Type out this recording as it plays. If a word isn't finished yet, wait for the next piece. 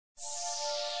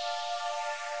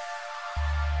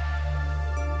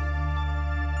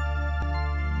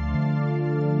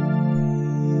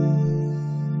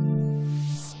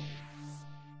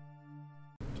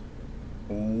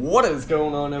What is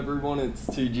going on, everyone? It's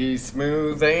TG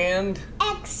Smooth and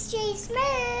XJ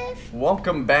Smith.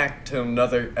 welcome back to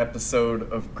another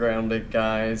episode of Grounded,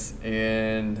 guys.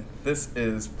 And this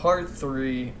is part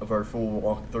 3 of our full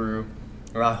walkthrough.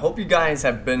 I hope you guys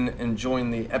have been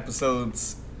enjoying the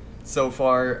episodes so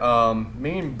far.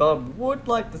 Me and Bub would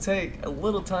like to take a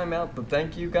little time out to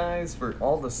thank you guys for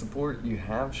all the support you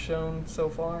have shown so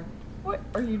far. What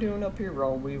are you doing up here,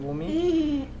 Raw Weevil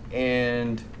Me?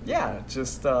 And yeah,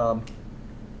 just want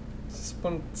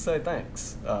to say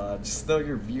thanks. Just know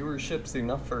your viewership's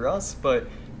enough for us, but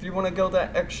if you want to go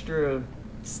that extra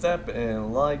step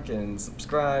and like and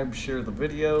subscribe, share the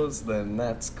videos, then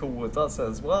that's cool with us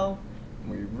as well.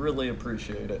 We really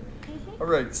appreciate it.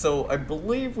 Alright, so I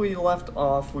believe we left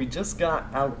off, we just got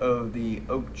out of the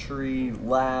oak tree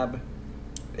lab,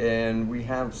 and we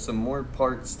have some more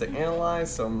parts to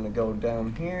analyze, so I'm going to go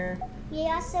down here. We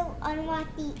also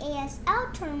unlocked the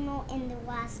ASL terminal in the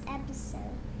last episode.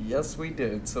 Yes, we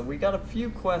did. So we got a few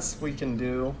quests we can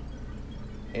do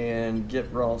and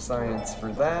get raw science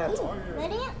for that. Ooh,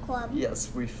 Red Ant Club.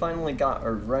 Yes, we finally got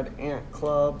our Red Ant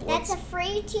Club. That's a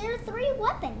free tier 3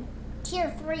 weapon.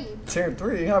 Tier 3. Tier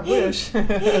 3, I wish.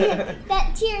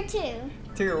 That tier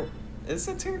 2. Is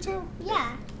it tier 2?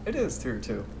 Yeah. It is tier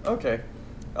 2. Okay.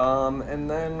 And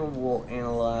then we'll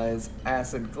analyze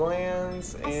acid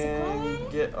glands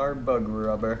and get our bug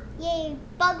rubber. Yay,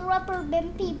 bug rubber,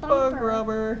 bimpy bumper. Bug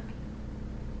rubber.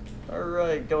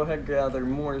 Alright, go ahead, gather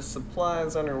more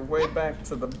supplies on our way back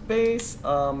to the base.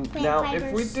 Now,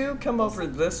 if we do come over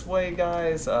this way,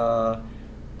 guys,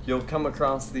 you'll come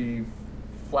across the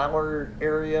flower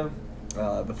area,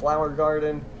 the flower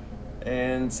garden,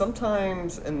 and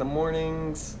sometimes in the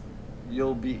mornings,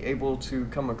 you'll be able to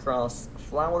come across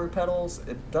flower petals.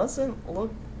 It doesn't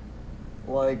look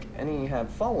like any have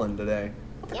fallen today.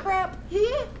 What the crap?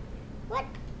 What?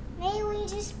 Maybe we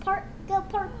just go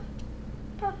parkour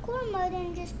mode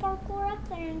and just parkour up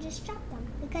there and just chop them.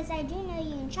 Because I do know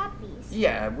you can chop these.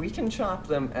 Yeah, we can chop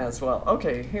them as well.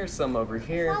 Okay, here's some over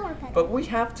here. Flower petal. But we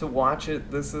have to watch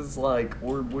it. This is like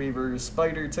orb weaver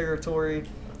spider territory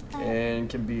and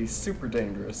can be super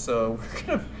dangerous. So we're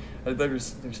gonna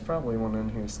there's probably one in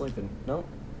here sleeping. Nope.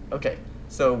 Okay,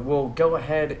 so we'll go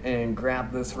ahead and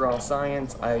grab this raw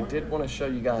science. I did want to show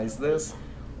you guys this.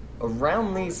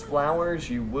 Around these flowers,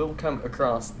 you will come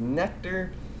across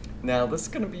nectar. Now, this is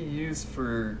going to be used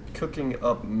for cooking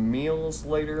up meals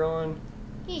later on.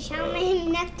 Yeesh, how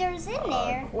many nectars in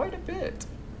there? Quite a bit.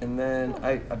 And then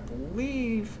I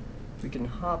believe we can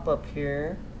hop up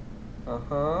here.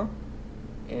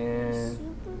 And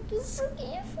Super duper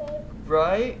careful.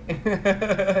 right?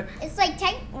 It's like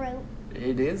tightrope.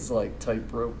 It is like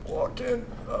tightrope walking.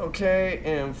 Okay,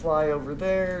 and fly over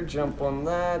there, jump on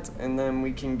that, and then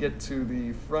we can get to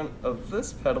the front of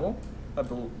this petal. I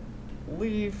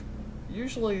believe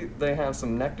usually they have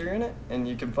some nectar in it, and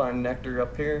you can find nectar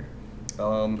up here.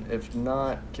 If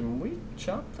not, can we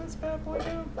chop this bad boy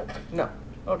down? No.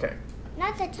 Okay.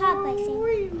 Not the top, I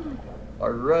think.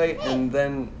 Alright, and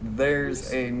then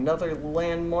there's another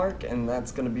landmark, and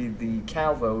that's going to be the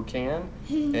Calvo can.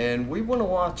 And we want to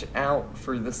watch out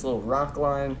for this little rock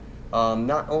line.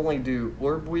 Not only do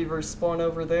orb weavers spawn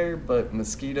over there, but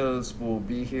mosquitoes will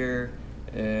be here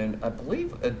in, I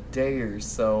believe, a day or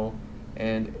so.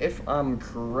 And if I'm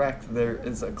correct, there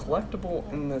is a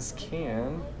collectible in this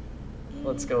can.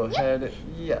 Let's go ahead,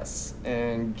 yes,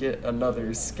 and get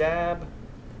another scab.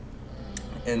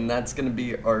 And that's going to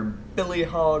be our Billy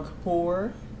Hog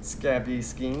Whore Scabby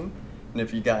Scheme. And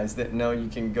if you guys didn't know, you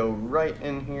can go right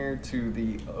in here to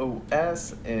the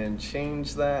OS and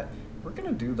change that. We're going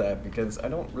to do that because I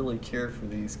don't really care for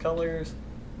these colors.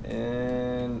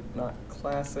 And not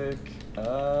classic,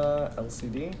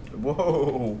 LCD.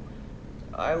 Whoa!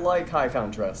 I like high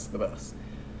contrast the best.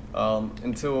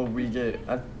 Until we get,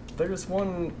 there's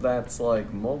one that's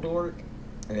like Moldork.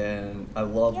 And I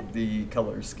love the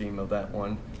color scheme of that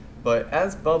one. But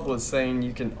as Bub was saying,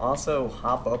 you can also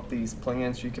hop up these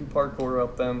plants. You can parkour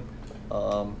up them.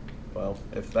 Well,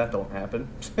 if that don't happen.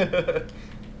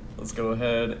 Let's go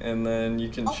ahead, and then you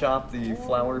can chop the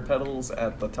flower petals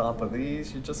at the top of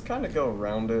these. You just kind of go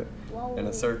around it in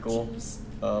a circle.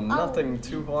 Nothing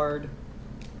too hard.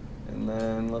 And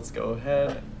then let's go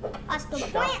ahead, chop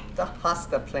the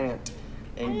hosta plant.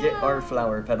 And get our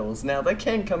flower petals. Now, they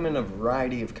can come in a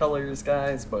variety of colors,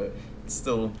 guys, but it's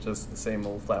still just the same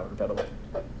old flower petal.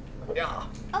 Yeah.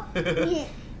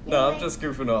 No, I'm just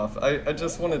goofing off. I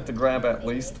just wanted to grab at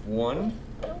least one.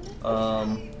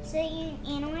 So you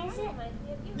analyze it?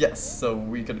 Yes, so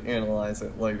we could analyze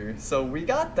it later. So we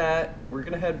got that. We're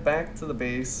going to head back to the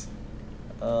base.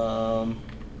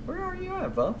 Where are you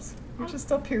at, Bubs? You're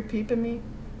just up here peeping me?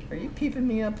 Are you peeping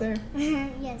me up there?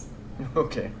 Yes.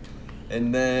 Okay.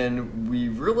 And then we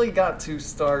really got to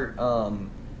start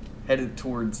headed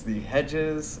towards the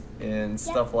hedges and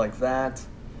stuff like that.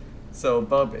 So,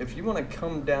 Bub, if you want to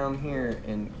come down here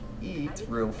and eat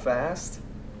real fast,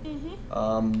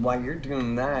 while you're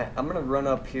doing that, I'm going to run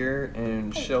up here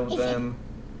and show them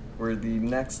where the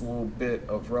next little bit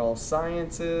of raw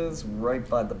science is, right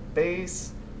by the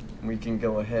base. We can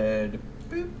go ahead,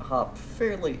 boop, hop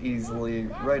fairly easily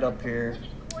right up here.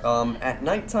 At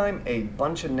nighttime, a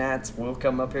bunch of gnats will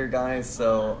come up here, guys,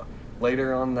 so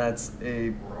later on that's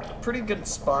a pretty good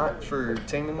spot for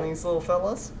taming these little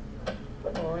fellas.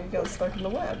 Oh, you got stuck in the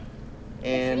web.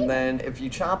 And then if you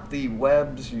chop the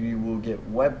webs, you will get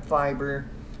web fiber,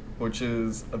 which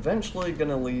is eventually going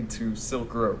to lead to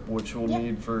silk rope, which we'll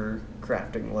need for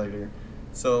crafting later.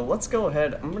 So let's go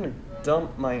ahead. I'm going to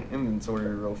dump my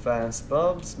inventory real fast.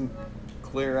 Bubs,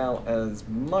 clear out as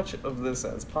much of this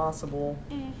as possible.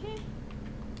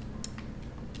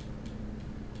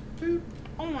 Boop.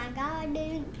 Oh my god,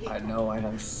 dude. I know, I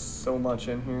have so much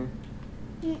in here.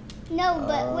 No,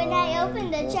 but when I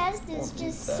open the chest, it's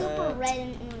just super red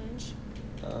and orange.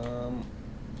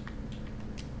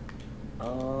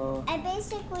 I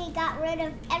basically got rid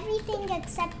of everything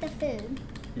except the food.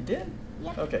 You did?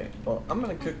 Yep. Okay, well, I'm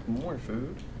gonna cook more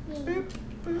food. Boop,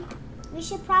 boop. We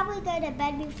should probably go to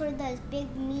bed before those big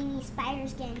meanie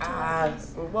spiders get into our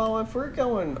face. Well, if we're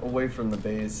going away from the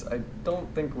base, I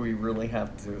don't think we really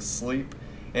have to sleep.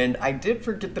 And I did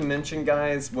forget to mention,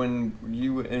 guys, when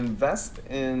you invest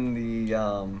in the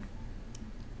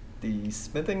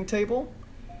smithing table,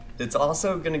 it's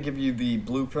also going to give you the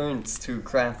blueprints to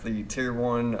craft the tier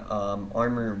 1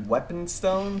 armor weapon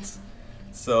stones.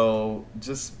 So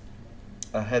just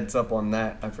a heads up on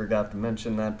that. I forgot to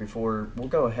mention that before. We'll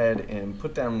go ahead and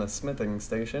put down the smithing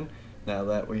station now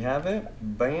that we have it.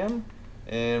 Bam.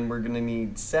 And we're going to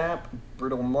need sap,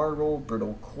 brittle marble,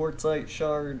 brittle quartzite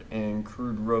shard, and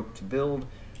crude rope to build,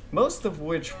 most of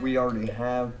which we already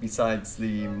have besides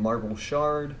the marble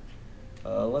shard.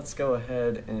 Let's go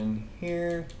ahead and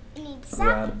here,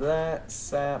 grab that,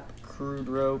 sap, crude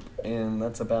rope, and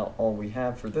that's about all we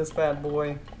have for this bad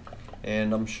boy.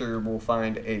 And I'm sure we'll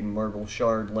find a marble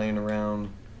shard laying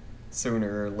around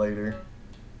sooner or later.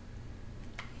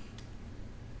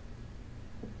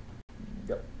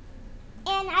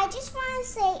 And I just want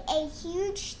to say a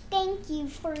huge thank you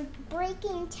for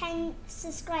breaking 10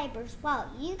 subscribers. Wow,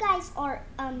 you guys are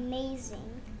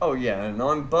amazing. Oh yeah, and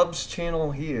on Bub's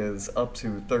channel, he is up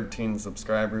to 13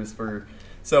 subscribers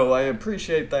so I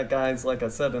appreciate that, guys. Like I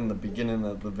said in the beginning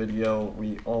of the video,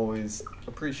 we always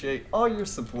appreciate all your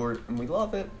support, and we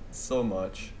love it so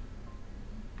much.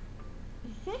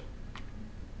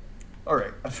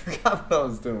 Alright, I forgot what I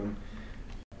was doing.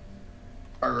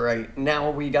 Alright, now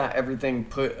we got everything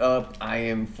put up. I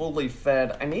am fully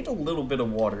fed. I need a little bit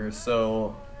of water,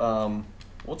 so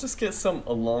we'll just get some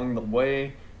along the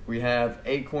way. We have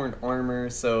acorn armor,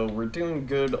 so we're doing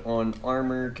good on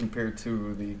armor compared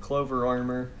to the clover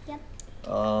armor. Yep.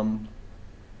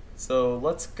 So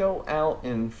let's go out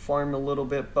and farm a little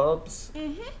bit, Bubs.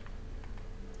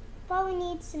 But we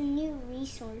need some new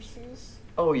resources.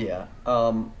 Oh yeah,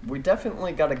 we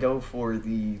definitely gotta go for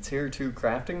the tier 2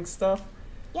 crafting stuff.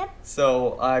 Yep.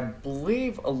 So I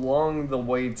believe along the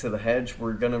way to the hedge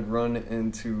we're gonna run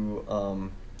into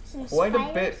quite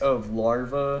a bit of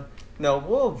larvae. No,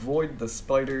 we'll avoid the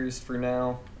spiders for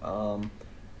now.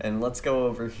 And let's go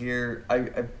over here.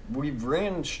 We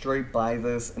ran straight by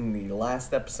this in the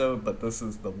last episode, but this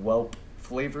is the whelp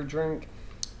flavor drink.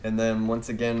 And then once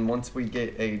again, once we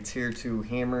get a tier 2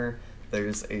 hammer,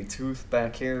 there's a tooth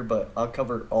back here, but I'll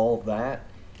cover all of that.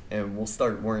 And we'll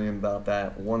start worrying about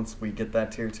that once we get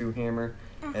that tier 2 hammer.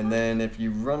 And then if you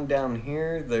run down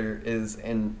here, there is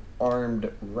an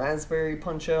armed raspberry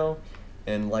puncho.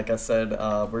 And like I said,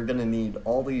 we're going to need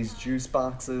all these juice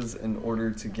boxes in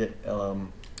order to get a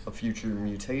future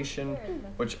mutation,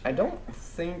 which I don't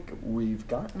think we've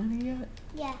gotten any yet.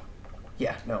 Yeah.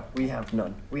 Yeah, no, we have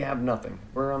none. We have nothing.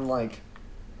 We're like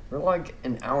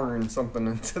an hour and something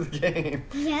into the game.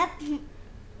 Yep.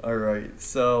 Alright,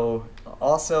 so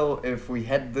also if we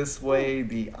head this way,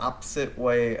 the opposite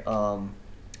way I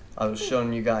was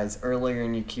showing you guys earlier,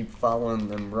 and you keep following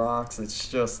them rocks, it's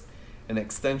just an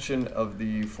extension of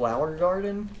the flower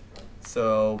garden.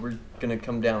 So we're gonna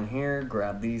come down here,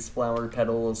 grab these flower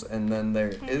petals, and then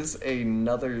there is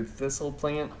another thistle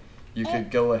plant. You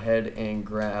could go ahead and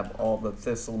grab all the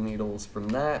thistle needles from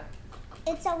that.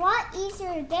 It's a lot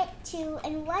easier to get to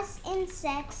and less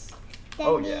insects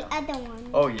than the other one.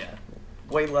 Oh yeah,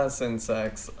 way less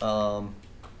insects.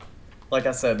 like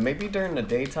I said, maybe during the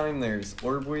daytime there's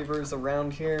orb weavers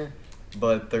around here,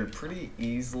 but they're pretty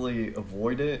easily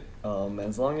avoided.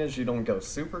 As long as you don't go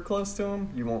super close to them,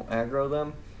 you won't aggro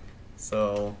them.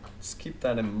 So just keep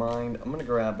that in mind. I'm gonna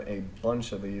grab a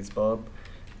bunch of these, bub,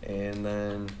 and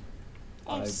then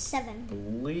I 7.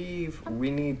 believe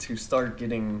we need to start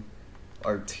getting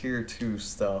our tier 2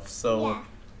 stuff. So Yeah.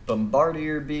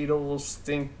 bombardier beetles,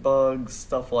 stink bugs,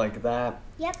 stuff like that.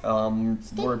 Yep.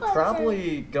 We're bugs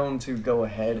probably going to go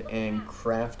ahead and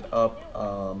craft up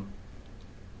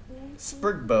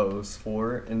sprig bows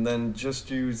for, and then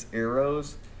just use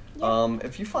arrows. Yep.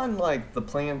 If you find like the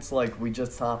plants like we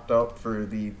just topped up for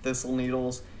the thistle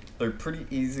needles, they're pretty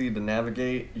easy to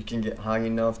navigate. You can get high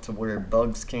enough to where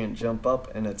bugs can't jump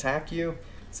up and attack you,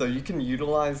 so you can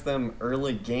utilize them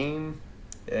early game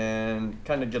and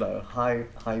kind of get a high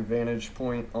vantage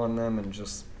point on them and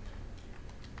just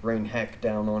rain heck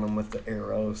down on them with the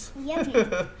arrows.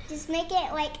 Yep. Just make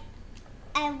it like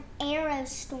an arrow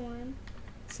storm.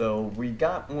 So we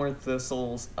got more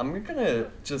thistles. I'm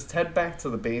gonna just head back to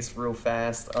the base real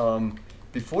fast.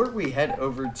 Before we head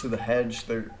over to the hedge,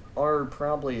 there are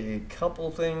probably a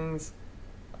couple things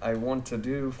I want to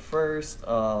do first,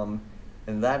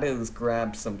 and that is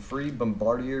grab some free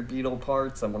bombardier beetle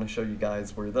parts. I want to show you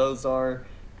guys where those are,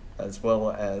 as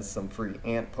well as some free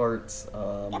ant parts.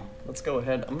 Let's go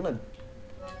ahead. I'm gonna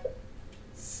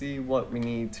see what we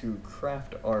need to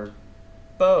craft our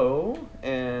bow,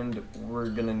 and we're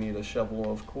gonna need a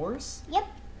shovel, of course. Yep,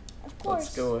 of course.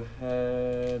 Let's go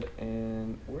ahead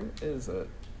and where is it?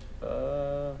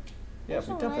 Yeah,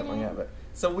 we definitely have it.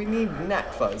 So we need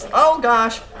gnat fuzz. Oh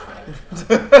gosh!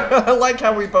 I like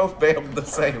how we both bailed the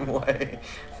same way.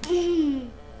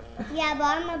 Yeah, but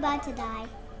I'm about to die.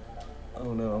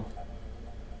 Oh no.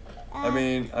 I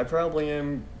mean, I probably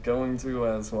am going to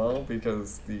as well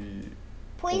because the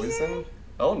poison.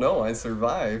 Oh no, I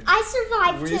survived. I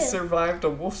survived too. We survived a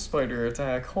wolf spider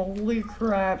attack. Holy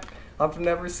crap. I've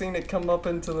never seen it come up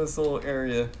into this little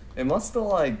area. It must have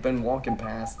like been walking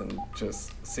past and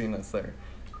just seen us there.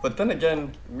 But then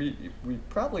again, we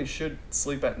probably should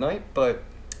sleep at night, but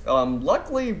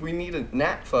luckily we needed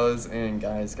gnat fuzz, and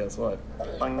guys, guess what?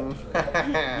 Bang.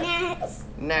 Gnats.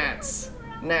 Gnats.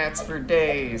 Gnats for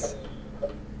days.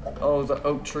 Oh, the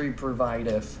oak tree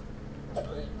provideth.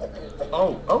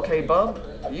 Oh, okay, bub.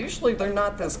 Usually they're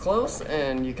not this close,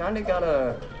 and you kind of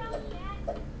gotta...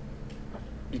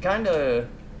 You kind of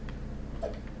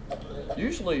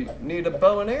usually need a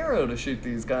bow and arrow to shoot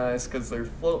these guys because they're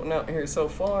floating out here so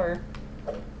far.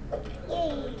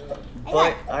 Yay.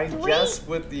 But I guess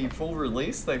with the full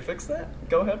release, they fixed that.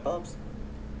 Go ahead, Bubs.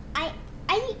 I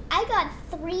got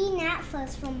 3 gnat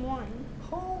fuzz from 1.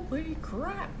 Holy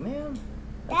crap, man.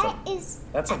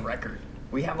 That's a record.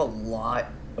 We have a lot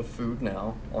of food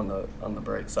now on the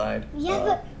bright side. Yeah,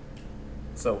 but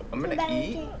so I'm gonna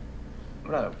eat.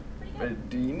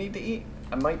 Do you need to eat?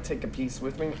 I might take a piece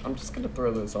with me. I'm just gonna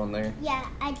throw those on there. Yeah,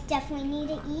 I definitely need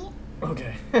to eat.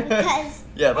 Okay. Because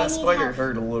yeah, that spider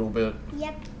hurt a little bit.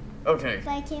 Yep. Okay.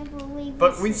 But I can't believe.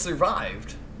 But we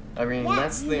survived. I mean,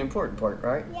 that's the important part,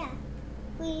 right? Yeah.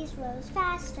 Please rose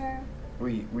faster.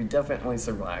 We definitely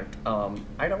survived.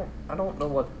 I don't know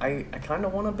what I kind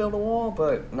of want to build a wall,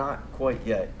 but not quite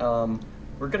yet.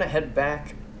 We're gonna head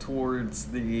back towards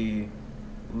the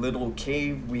little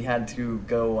cave we had to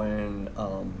go and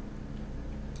Come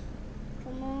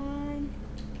on.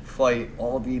 fight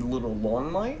all the little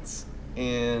lawn mites,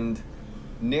 and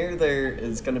near there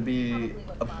is going to be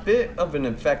a bit of an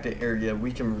infected area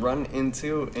we can run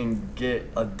into and get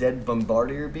a dead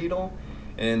bombardier beetle,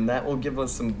 and that will give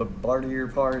us some bombardier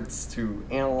parts to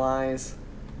analyze.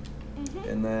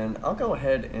 And then I'll go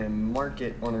ahead and mark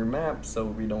it on our map so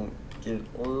we don't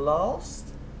get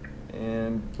lost.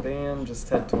 And bam, just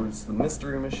head towards the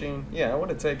mystery machine. Yeah, I would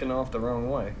have taken off the wrong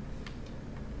way.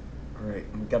 Alright,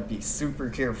 we gotta be super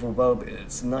careful, bub.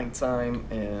 It's nighttime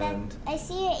and... I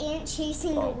see an ant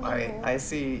chasing the weevil. I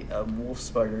see a wolf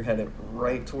spider headed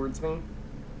right towards me.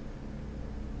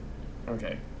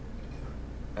 Okay.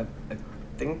 I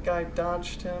think I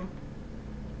dodged him.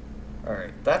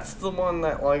 Alright, that's the one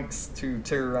that likes to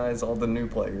terrorize all the new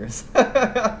players.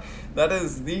 That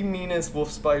is the meanest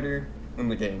wolf spider in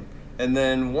the game. And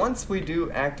then once we do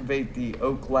activate the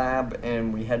oak lab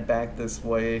and we head back this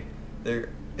way, there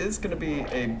is going to be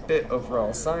a bit of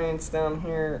raw science down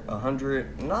here,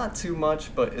 100, not too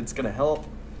much, but it's going to help.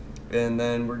 And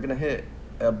then we're going to hit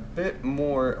a bit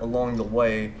more along the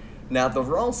way. Now the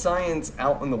raw science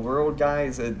out in the world,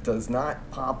 guys, it does not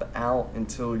pop out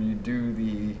until you do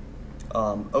the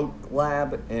oak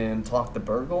lab and talk to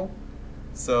Burgle.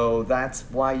 So that's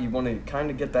why you want to kind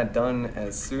of get that done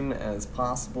as soon as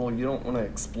possible. You don't want to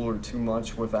explore too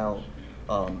much without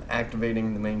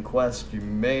activating the main quest. You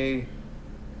may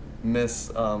miss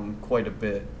quite a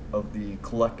bit of the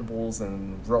collectibles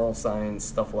and raw science,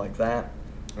 stuff like that.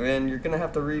 And you're going to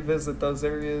have to revisit those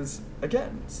areas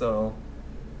again. So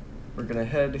we're going to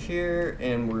head here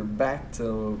and we're back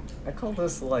to, I call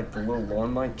this like the little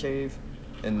lawn mite cave.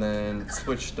 And then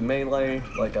switch to melee.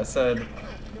 Like I said,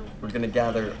 we're going to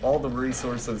gather all the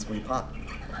resources we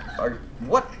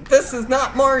What? This is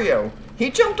not Mario! He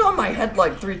jumped on my head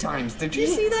like 3 times. Did you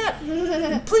see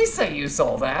that? Please say you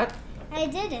saw that. I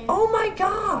didn't. Oh my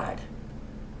god!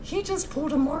 He just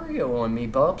pulled a Mario on me,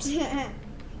 Bubs. He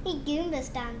Goomba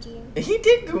stomped you. He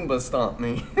did Goomba stomp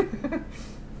me.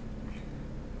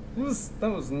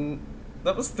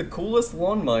 That was the coolest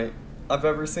lawn mite I've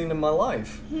ever seen in my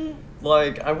life.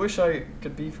 Like, I wish I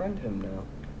could befriend him now.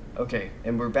 Okay,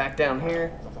 and we're back down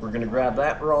here. We're gonna grab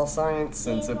that raw science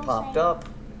since it popped up,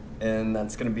 and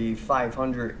that's gonna be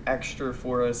 500 extra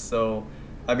for us. So,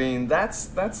 I mean,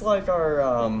 that's like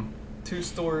our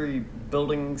 2-story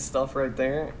building stuff right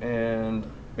there, and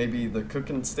maybe the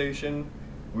cooking station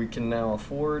we can now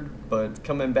afford. But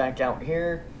coming back out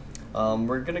here,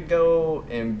 we're gonna go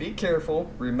and be careful.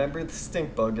 Remember the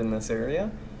stink bug in this area,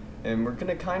 and we're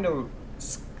gonna kind of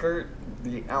skirt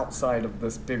the outside of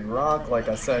this big rock. Like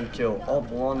I said, kill all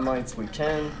the lawn mites we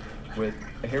can.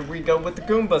 Here we go with the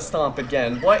Goomba stomp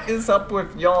again. What is up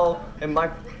with y'all and my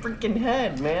freaking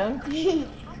head, man?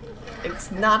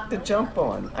 It's not the jump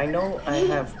on. I know I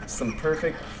have some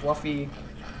perfect, fluffy,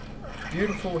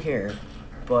 beautiful hair,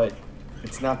 but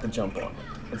it's not the jump on.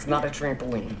 It's not a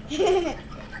trampoline.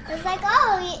 It's like,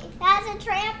 oh, he has a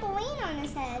trampoline on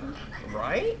his head.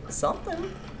 Right?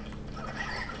 Something.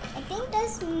 I think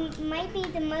this might be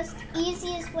the most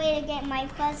easiest way to get my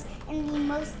fuzz and the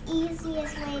most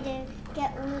easiest way to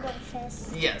get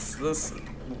Ludofisk. Yes, this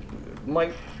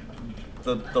might.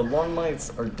 The lawn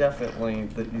mites are definitely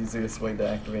the easiest way to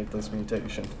activate this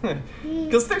mutation.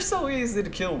 Because they're so easy to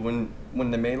kill when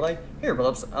they melee. Here,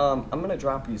 Bubs, I'm gonna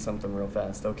drop you something real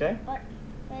fast, okay? What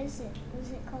is it? What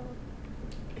is it called?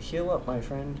 Heal up, my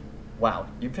friend. Wow,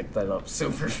 you picked that up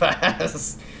super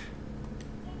fast.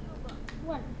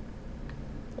 What?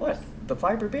 What? The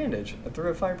fiber bandage. I threw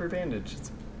a fiber bandage.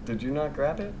 Did you not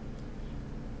grab it?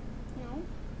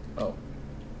 No.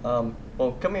 Oh.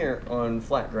 Well, come here on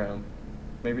flat ground.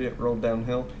 Maybe it rolled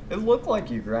downhill. It looked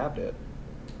like you grabbed it.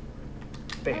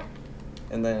 Bam.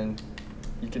 And then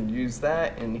you can use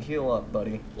that and heal up,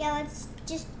 buddy. Yeah, let's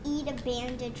just eat a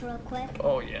bandage real quick.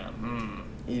 Oh, yeah.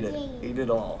 Eat it. Yay. Eat it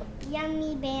all.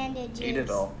 Yummy bandages. Eat it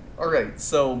all. Alright,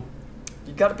 so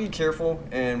you gotta be careful,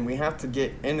 and we have to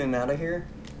get in and out of here.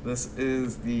 This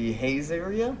is the haze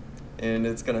area, and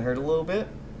it's gonna hurt a little bit.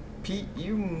 Pete,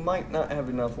 you might not have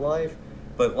enough life,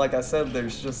 but like I said,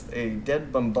 there's just a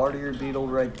dead bombardier beetle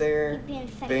right there.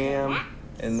 Bam.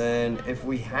 And then if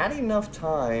we had enough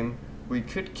time, we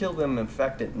could kill them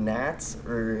infected gnats,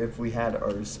 or if we had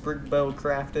our sprig bell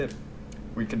crafted,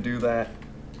 we could do that.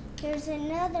 There's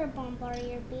another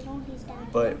bombardier beetle. He's down here.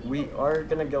 But we are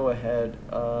gonna go ahead.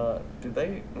 Do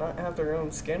they not have their own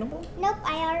scannable? Nope,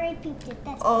 I already peeped it.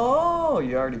 That's Oh,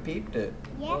 you already peeped it.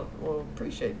 Yeah. Well,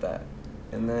 appreciate that.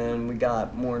 And then we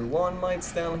got more lawn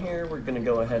mites down here. We're gonna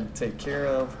go ahead and take care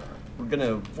of. We're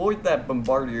gonna avoid that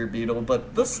bombardier beetle,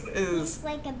 but this is He's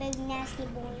like a big nasty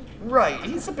boy. right.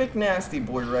 He's a big nasty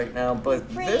boy right now, but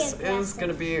He's pretty this is aggressive.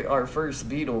 gonna be our first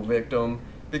beetle victim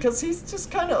because he's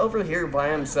just kind of over here by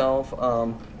himself.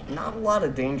 Not a lot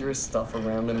of dangerous stuff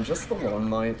around him, just the lawn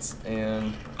mites.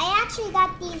 And I actually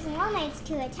got these lawn mites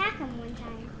to attack him one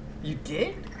time. you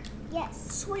did?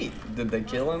 Yes. Sweet. Did they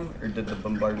kill him, or did the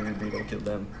bombardier beetle kill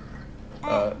them?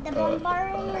 The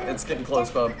bombardier. It's getting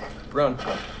close, bub. Run.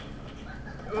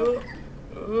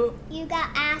 You got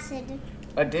acid.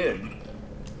 I did.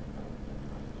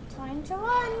 Time to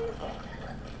run.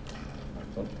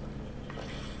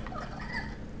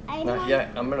 I Not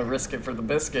yet. I'm gonna risk it for the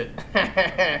biscuit.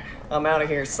 I'm out of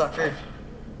here, sucker.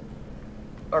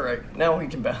 Alright, now we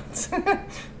can bounce.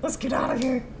 Let's get out of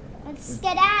here. Let's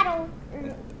skedaddle.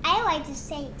 I like to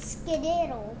say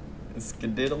skedaddle.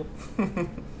 Skadiddle.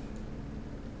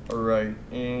 Alright,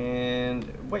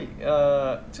 and wait,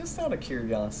 just out of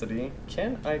curiosity,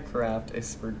 can I craft a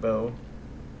sprig bow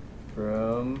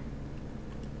from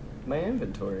my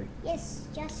inventory? Yes,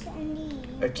 just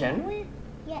indeed. Can we?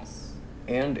 Yes.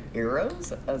 And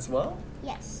arrows as well?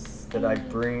 Yes. Did I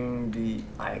bring the...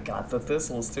 I got the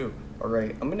thistles too.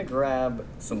 Alright, I'm gonna grab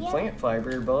some plant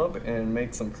fiber, bub, and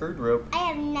make some crude rope. I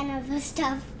have none of the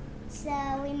stuff, so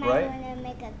we might Right. want to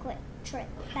make a quick trip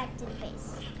back to the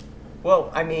base.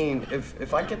 Well, I mean,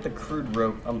 if I get the crude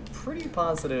rope, I'm pretty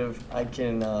positive I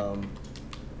can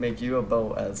make you a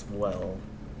bow as well.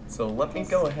 So let me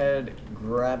go ahead,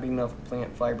 grab enough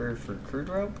plant fiber for crude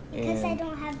rope. Because I and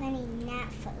don't have any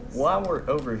naphos. while we're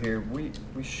over here, we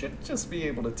should just be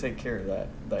able to take care of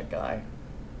that guy.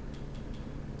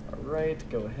 Alright,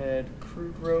 go ahead,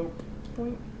 crude rope.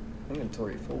 Boink.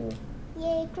 Inventory full.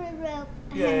 Yay, crude rope.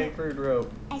 Yay, crude rope.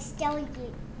 I stole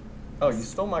you. Oh, you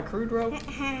stole my crude rope?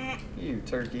 You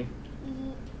turkey.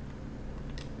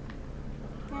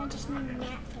 Now I just need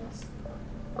naphos.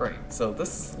 Right, so this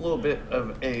is a little bit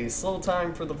of a slow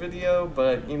time for the video,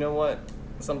 but you know what?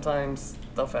 Sometimes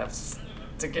stuff has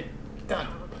to get done.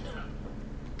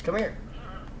 Come here.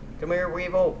 Come here,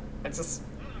 Weevil. I just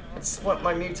want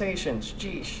my mutations.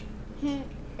 Jeesh.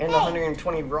 And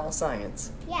 120 raw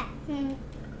science. Yeah.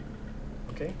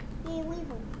 Okay. Yay,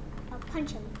 Weevil. I'll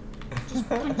punch him. Just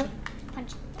punch him.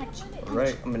 Punch, punch.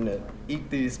 Alright, I'm gonna eat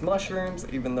these mushrooms,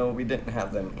 even though we didn't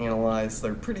have them analyzed.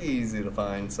 They're pretty easy to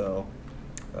find, so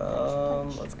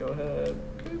let's go ahead.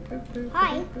 Boop, boop, boop,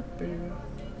 Hi. boop, boop,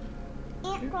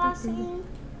 boop. Ant crossing.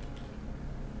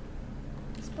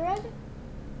 Spread.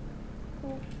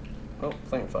 Cool. Oh,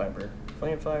 plant fiber.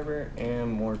 Plant fiber and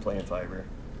more plant fiber.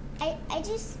 I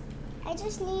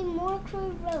just need more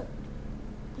crude rope.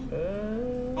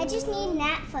 I just need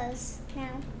naphos now.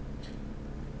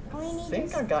 All we I need think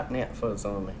is I got naphos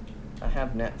on me. I have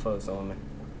naphos on me.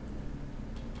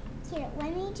 here.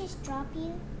 Let me just drop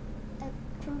you a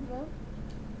crude rope.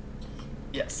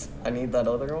 Yes, I need that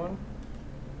other one.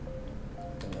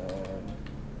 And then,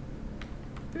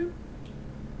 boop.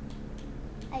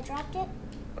 I dropped it.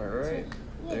 Alright,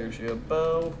 Yeah. there's your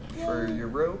bow for Yay. your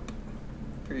rope.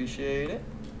 Appreciate it.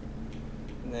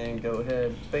 And then go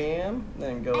ahead, bam.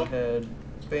 Then go ahead,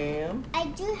 bam. I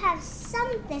do have some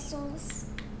thistles,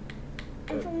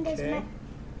 and from those Okay.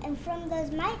 and from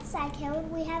those mites I killed,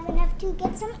 we have enough to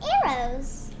get some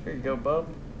arrows. Here you go, bub.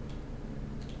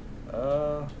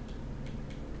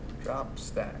 Drop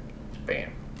stack.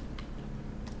 Bam.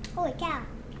 Holy cow!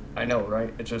 I know,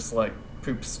 right? It just like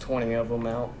poops 20 of them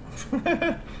out.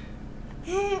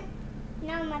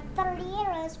 Now I'm at 30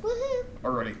 arrows. Woohoo!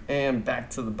 Alrighty, and back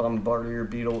to the bombardier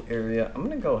beetle area. I'm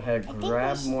gonna go ahead, I think we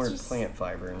grab should more just- plant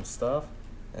fiber and stuff,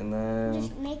 and then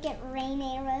Just make it rain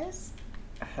arrows.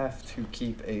 I have to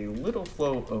keep a little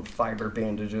flow of fiber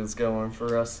bandages going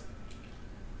for us.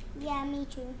 Yeah, me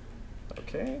too.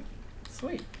 Okay,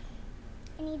 sweet.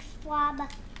 I need flab,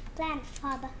 plant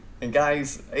flab. And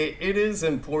guys, it is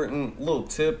important, little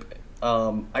tip,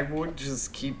 I would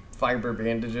just keep fiber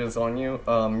bandages on you.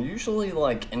 Usually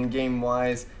like in-game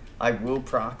wise, I will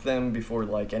proc them before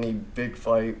like any big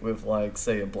fight with like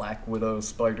say a black widow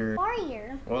spider.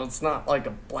 Warrior. Well, it's not like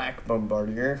a black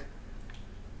bombardier.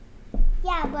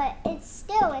 Yeah, but it's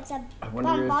a I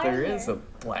wonder bombardier. if there is a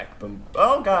black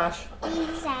oh gosh.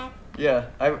 Exact. Yeah,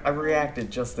 I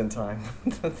reacted just in time.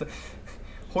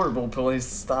 Horrible police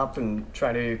stop and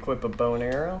try to equip a bow and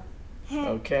arrow.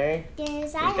 Okay,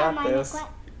 Because We I have got mine this.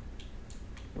 equipped.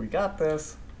 we got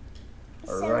this.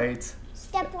 So- Alright.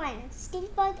 Step 1,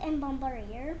 stink bug and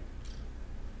bombardier.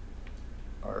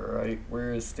 Alright,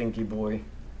 where is Stinky Boy?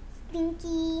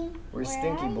 Stinky. Where's where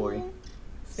Stinky are Boy? you?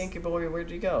 Stinky Boy, where'd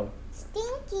you go?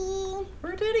 Stinky.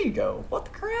 Where did he go? What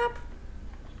the crap?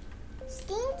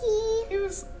 Stinky. He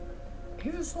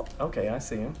was, okay, I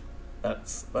see him.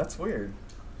 That's weird.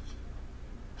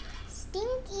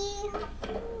 Stinky.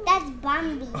 That's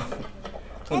Bambi.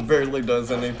 It barely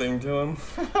does anything to him.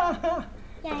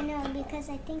 Yeah, I know, because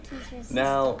I think he's resistant.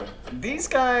 Now, these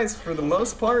guys, for the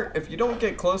most part, if you don't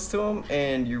get close to them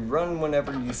and you run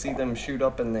whenever you see them shoot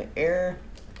up in the air,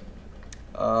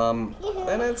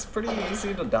 then it's pretty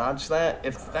easy to dodge that.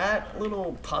 If that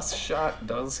little pus shot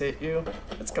does hit you,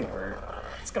 it's gonna hurt.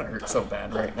 It's gonna hurt so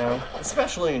bad right now,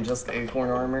 especially in just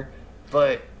acorn armor.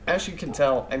 But as you can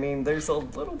tell, I mean, there's a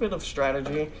little bit of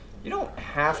strategy. You don't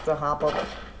have to hop up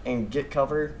and get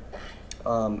cover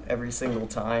every single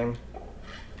time.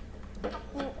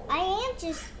 I am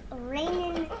just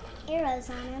raining arrows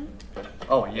on him.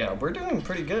 Oh yeah, we're doing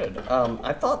pretty good.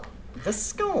 I thought this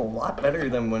is going a lot better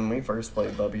than when we first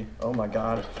played, Bubby. Oh my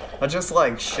god. I just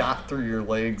like shot through your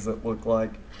legs, it looked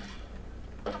like.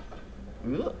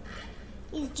 Ugh.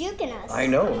 He's juking us. I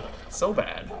know, so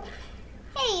bad.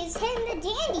 Hey, he's hitting the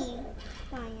dandelion.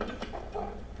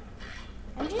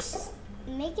 I'm just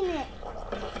making it.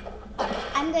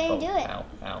 I'm gonna do it. Ow,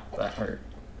 ow, that hurt.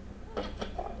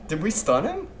 Did we stun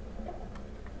him?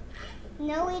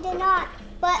 No, we did not.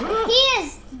 But he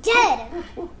is dead.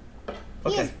 He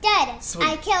Okay. is dead. Sweet.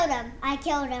 I killed him. I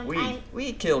killed him.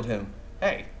 We killed him.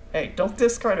 Hey, don't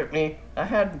discredit me. I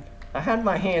had I had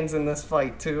my hands in this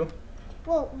fight too.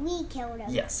 Well, we killed him.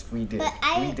 Yes, we did. But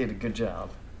we did a good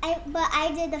job. But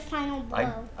I did the final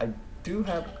blow. I do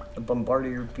have the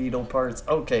bombardier beetle parts.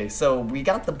 Okay, so we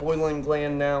got the boiling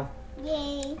gland now.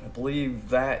 Yay. I believe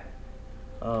that,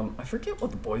 I forget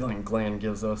what the boiling gland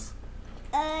gives us.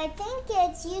 I think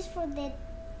it's used for the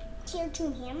tier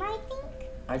 2 hammer, I think.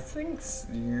 I think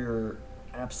you're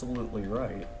absolutely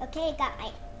right. Okay, I got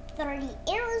my 30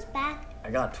 arrows back.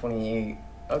 I got 28.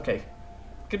 Okay.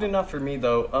 Good enough for me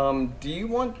though. Do you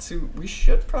want to, we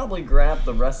should probably grab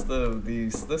the rest of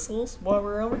these thistles while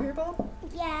we're over here, Bob?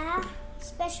 Yeah,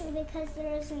 especially because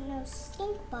there isn't no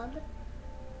stink bug.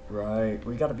 Right,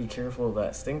 we gotta be careful of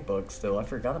that stink bug still. I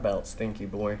forgot about Stinky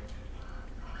Boy.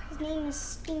 His name is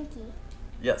Stinky.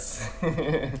 Yes.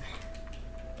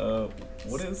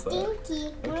 What is that?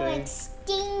 Stinky, more Okay. like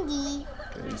stingy.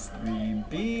 There's the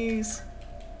bees.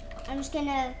 I'm just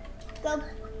gonna go.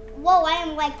 Whoa, I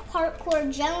am like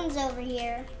Parkour Jones over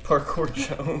here. Parkour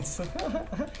Jones.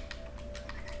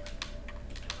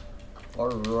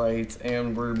 Alright,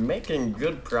 and we're making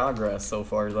good progress so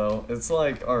far though. It's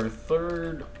like our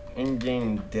third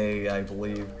in-game day, I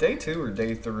believe. Day 2 or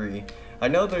day 3. I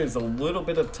know there's a little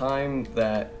bit of time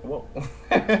that, whoa.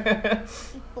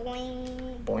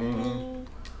 Boing, Boing.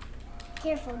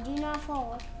 Careful, do not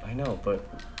fall. I know, but,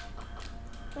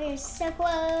 We're so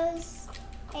close.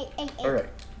 Hey. alright.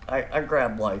 I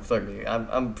grabbed like 30.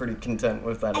 I'm pretty content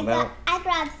with that amount. I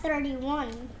grabbed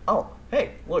 31. Oh,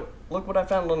 hey, look what I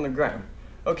found on the ground.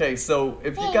 Okay, so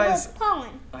if Hey, you guys, look,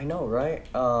 pollen. I know, right?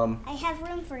 I have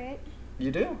room for it.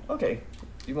 You do? Okay.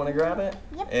 You want to grab it?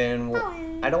 Yep. And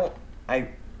Pollen. I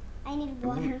I need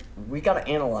water. we gotta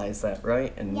analyze that,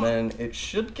 right? And Yeah. then it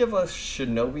should give us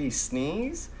Shinobi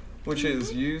Sneeze, which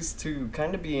is used to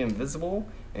kind of be invisible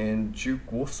and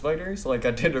juke wolf spiders like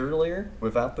I did earlier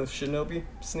without the Shinobi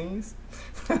Sneeze.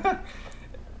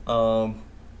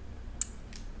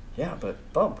 Yeah,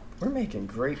 but Bump, we're making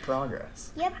great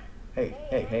progress. Yep.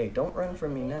 Hey, don't run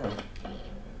from me now.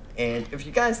 And if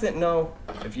you guys didn't know,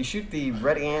 if you shoot the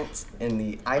red ants in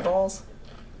the eyeballs,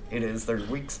 it is their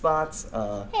weak spots.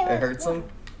 It hurts them.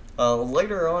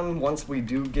 Later on, once we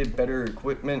do get better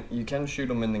equipment, you can shoot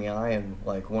them in the eye and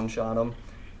like one-shot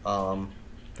them.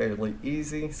 Fairly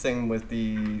easy. Same with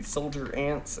the soldier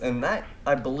ants, and that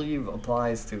I believe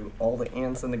applies to all the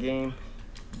ants in the game.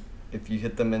 If you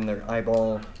hit them in their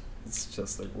eyeball, it's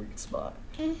just their weak spot.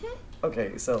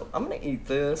 Okay, so I'm gonna eat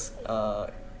this.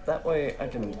 That way I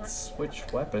can switch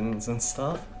weapons and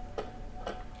stuff.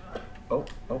 Oh,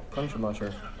 punch a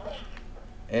mushroom.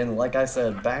 And like I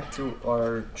said, back to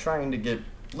our trying to get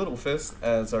Little Fist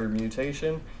as our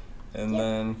mutation, and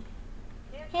then.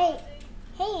 Hey,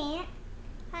 Ant.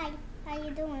 Hi, how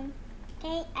you doing?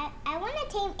 Okay, I want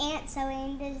to tame ants so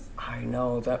in this. I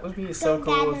know, that would be so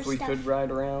cool gather if we stuff. could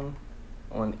ride around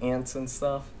on ants and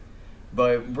stuff.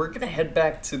 But we're gonna head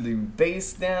back to the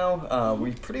base now.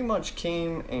 We pretty much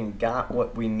came and got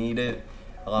what we needed.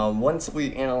 Once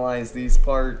we analyze these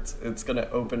parts, it's gonna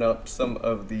open up some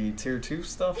of the tier 2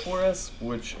 stuff for us,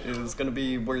 which is gonna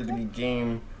be where the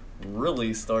game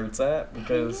really starts at,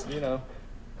 because, you know,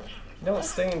 you don't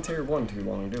stay in tier 1 too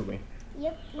long, do we?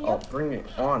 Yep. Oh, bring it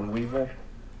on, Weevil.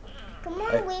 Come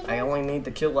on, Weevil. I only need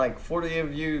to kill like 40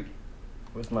 of you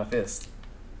with my fist.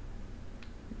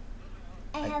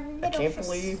 I have I little can't fists.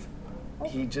 believe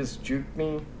he just juked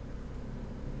me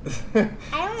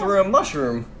don't through a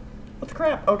mushroom. What the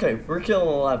crap? Okay, we're killing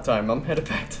a lot of time. I'm headed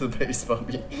back to the base,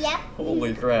 puppy. Yep.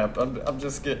 Holy crap. I'm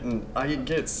just getting, I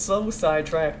get so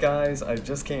sidetracked, guys. I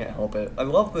just can't help it. I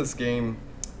love this game.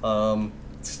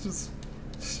 It's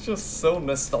just so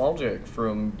nostalgic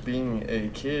from being a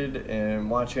kid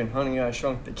and watching Honey, I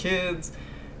Shrunk the Kids.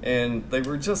 And they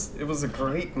were just, it was a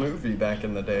great movie back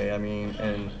in the day. I mean,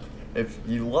 and if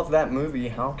you love that movie,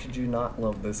 how could you not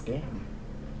love this game?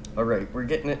 Alright, we're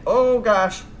getting it, oh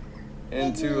gosh,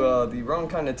 into the wrong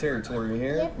kind of territory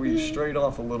here. Yep. We strayed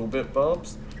off a little bit,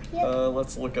 Bubs. Yep.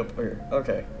 Let's look up here.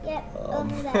 Okay. Yep,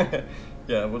 over that.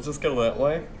 Yeah, we'll just go that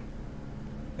way.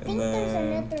 I think there's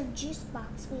another juice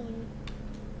box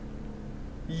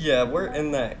Yeah, we're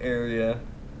in that area.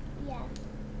 Yeah.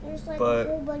 There's like But- a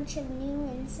whole bunch of new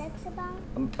insects about.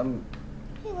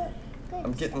 Hey, look. Good.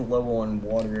 I'm getting low on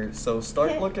water, so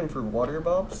start looking for water,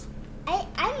 Bubs.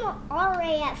 I'm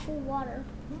already at full water.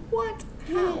 What?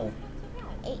 How?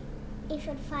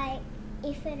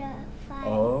 Aphid.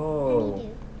 Oh.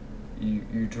 Honeydew.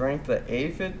 You drank the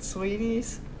aphid,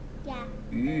 sweeties? Yeah.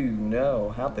 Ooh, no.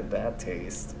 How did that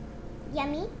taste?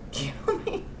 Yummy.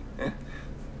 Yummy. And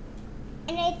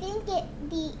I think the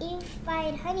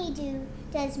aphid honeydew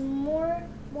does more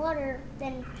water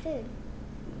than food.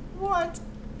 What?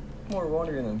 more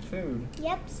water than food.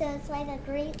 Yep, so it's like a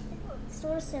great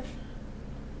source of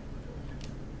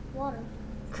water.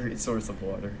 Great source of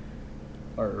water.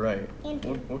 Alright, And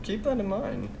food. we'll keep that in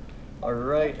mind.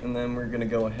 Alright, and then we're going to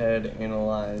go ahead and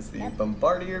analyze the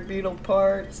bombardier beetle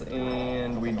parts,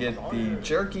 and we get the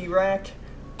jerky rack,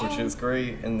 which is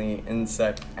great, and the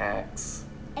insect axe.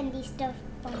 And the stuffed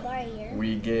bombardier.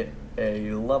 We get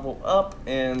a level up,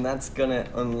 and that's going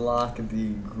to unlock the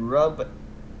grub.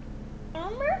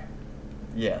 Armor?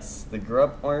 Yes, the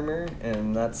grub armor,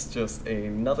 and that's just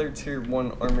another tier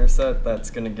 1 armor set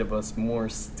that's going to give us more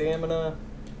stamina.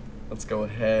 Let's go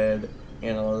ahead,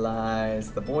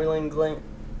 analyze the boiling gland,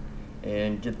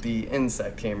 and get the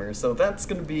insect hammer. So that's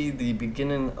going to be the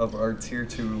beginning of our tier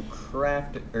 2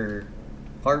 craft, or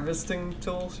harvesting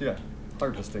tools? Yeah,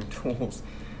 harvesting tools.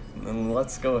 And then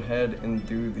let's go ahead and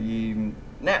do the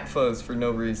gnat fuzz for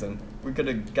no reason. We could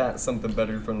have got something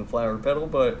better from the flower petal,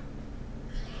 but...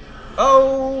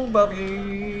 Oh,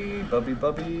 Bubby!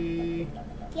 Bubby!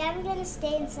 Yeah, I'm gonna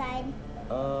stay inside.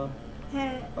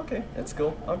 Okay, that's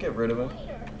cool. I'll get rid of him.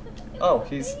 Oh,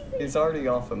 he's already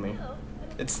off of me.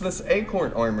 It's this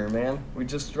acorn armor, man. We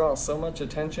just draw so much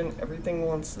attention. Everything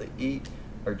wants to eat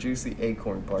our juicy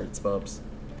acorn parts, Bubs.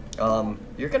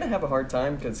 You're gonna have a hard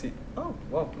time because he... Oh,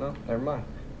 well, no, never mind.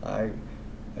 I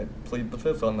plead the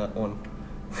fifth on that one.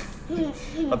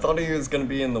 I thought he was gonna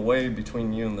be in the way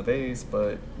between you and the base,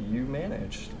 but you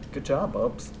managed. Good job,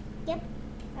 Bubs. Yep,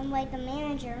 I'm like a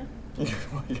manager. You're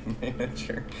like a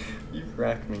manager. You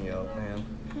crack me up, man.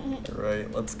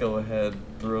 Alright, let's go ahead,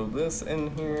 throw this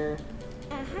in here.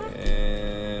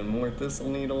 And more thistle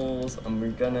needles.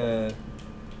 I'm gonna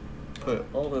put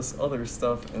all this other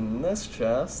stuff in this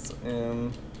chest,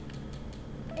 and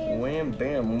wham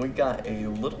bam, we got a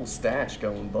little stash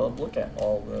going, bub. Look at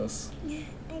all this.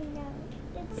 I know.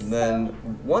 It's And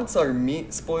then once our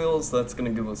meat spoils, that's going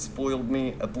to give us spoiled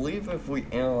meat. I believe if we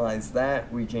analyze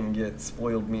that, we can get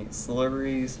spoiled meat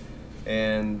slurries.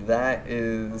 And that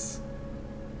is,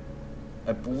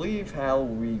 I believe, how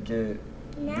we get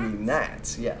the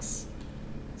gnats, yes.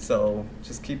 So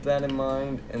just keep that in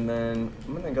mind. And then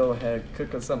I'm going to go ahead and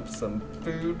cook us up some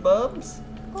food, Bubs.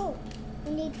 cool.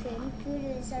 We need food.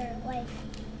 Food is our life.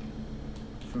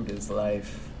 Food is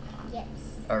life. Yes.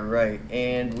 Alright,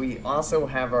 and we also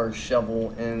have our shovel,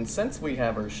 and since we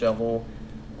have our shovel,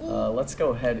 let's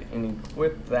go ahead and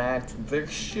equip that. There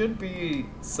should be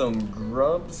some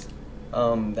grubs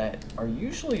that are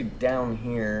usually down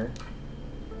here.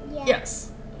 Yeah.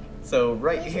 Yes. So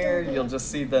right There's here, still you'll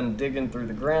just see them digging through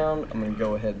the ground. I'm going to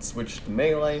go ahead and switch to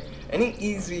melee. Any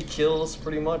easy kills,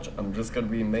 pretty much, I'm just going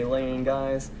to be meleeing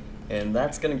guys. And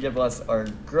that's going to give us our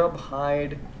grub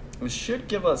hide. It should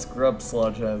give us grub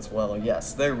sludge as well.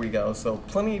 Yes, there we go. So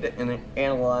plenty to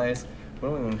analyze. We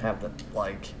don't even have the,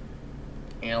 like,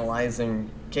 analyzing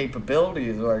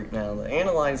capabilities right now. The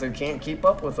analyzer can't keep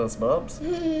up with us, Bubs.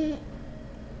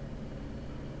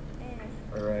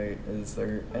 Alright, is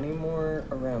there any more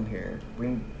around here?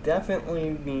 We definitely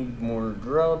need more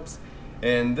grubs.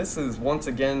 And this is, once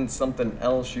again, something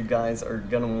else you guys are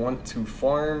going to want to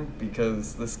farm,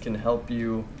 because this can help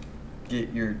you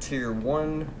get your tier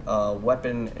 1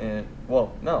 weapon and,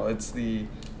 well, no, it's the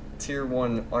tier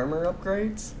 1 armor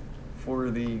upgrades for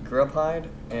the grub hide,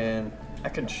 and I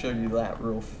could show you that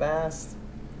real fast.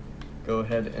 Go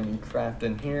ahead and craft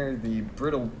in here the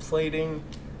brittle plating.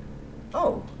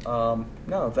 Oh,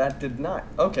 no, that did not.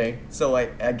 Okay, so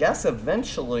I guess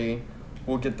eventually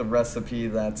we'll get the recipe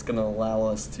that's going to allow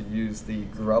us to use the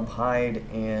grub hide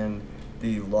and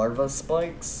the larva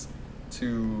spikes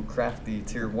to craft the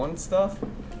tier 1 stuff.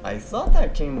 I thought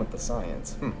that came with the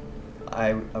science.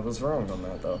 I was wrong on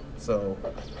that though. So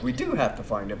we do have to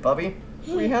find it, Bubby.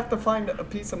 We have to find a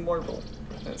piece of marble.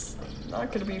 It's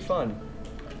not gonna be fun.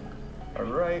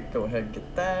 Alright, go ahead and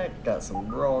get that. Got some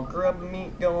raw grub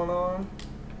meat going on.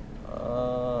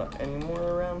 Any more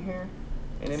around here?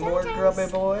 Any more grubby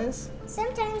boys?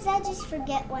 Sometimes I just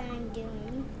forget what I'm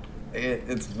doing.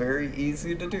 It's very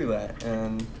easy to do that,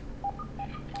 and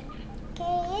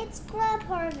Okay, it's grub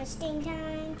harvesting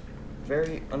time.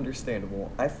 very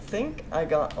understandable. I think I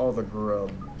got all the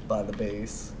grub by the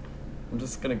base. I'm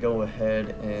just gonna go ahead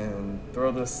and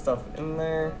throw this stuff in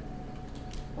there.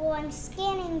 Well, I'm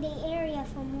scanning the area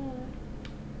for more.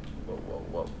 Whoa, whoa,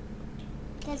 whoa.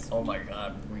 'Cause Oh my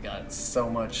god, we got so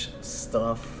much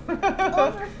stuff.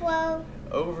 overflow.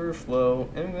 Overflow,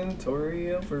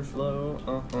 inventory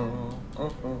overflow.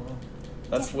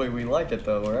 That's the way we like it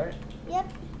though, right?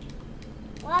 Yep.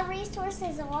 A lot of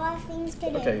resources, a lot of things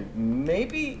to do. Okay,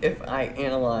 maybe if I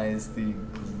analyze the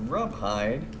grub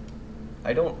hide,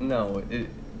 I don't know.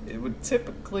 It would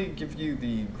typically give you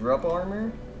the grub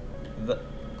armor,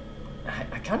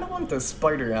 I kind of want the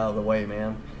spider out of the way,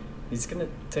 man. He's gonna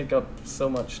take up so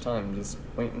much time just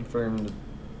waiting for him to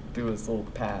do his little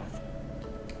path.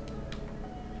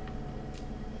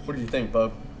 What do you think,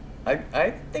 bub?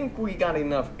 I think we got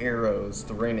enough arrows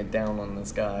to rain it down on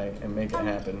this guy and make it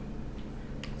happen.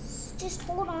 Just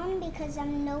hold on because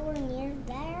I'm nowhere near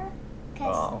there.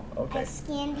 Oh, okay. I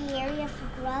scanned the area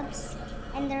for grubs,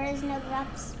 and there is no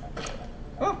grubs.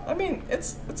 Well, I mean,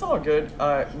 it's all good.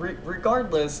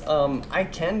 Regardless, I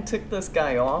can tick this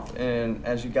guy off, and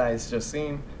as you guys just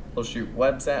seen, he'll shoot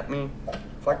webs at me.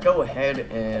 If I go ahead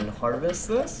and harvest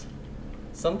this,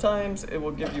 sometimes it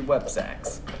will give you web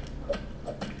sacks.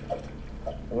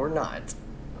 Or not.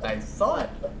 I thought...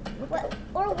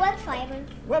 Or web fiber.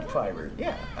 Web fiber,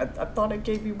 yeah. I thought it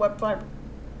gave you web fiber.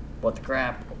 What the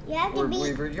crap? You have to be...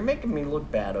 Weaver, you're making me look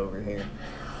bad over here.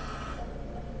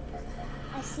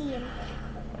 I see him.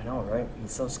 I know, right?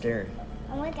 He's so scary.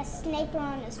 I'm like a sniper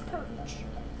on his perch.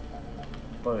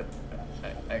 But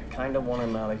I kind of want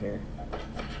him out of here.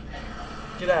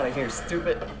 Get out of here,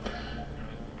 stupid.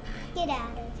 Get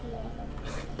out of here.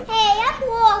 Hey, I'm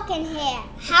walking here.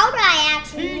 How do I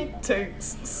actually... He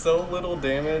takes so little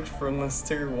damage from this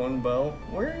tier 1 bow.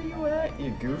 Where are you at,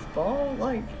 you goofball?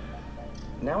 Like,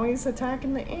 now he's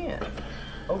attacking the ant.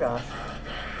 Oh gosh.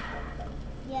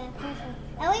 Yeah, perfect.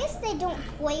 At least they don't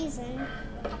poison.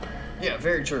 Yeah,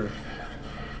 very true.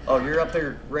 Oh, you're up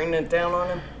there raining it down on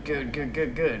him? Good, good,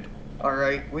 good, good.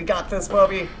 Alright, we got this,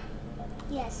 Bubby.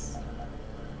 Yes.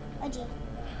 Oh, gee.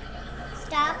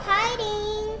 Stop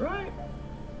hiding. Right.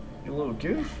 You little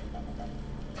goof.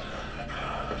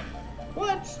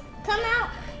 What? Come out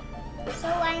so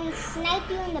I can snipe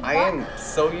you in the butt. I am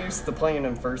so used to playing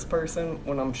in first person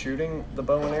when I'm shooting the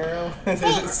bow and arrow.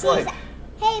 It's like...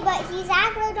 Hey, but he's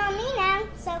aggroed on me now,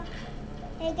 so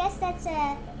I guess that's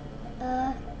a...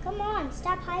 come on,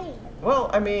 stop hiding.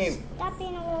 Well, I mean... Stop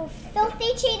being a little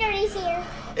filthy cheater, he's here.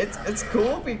 It's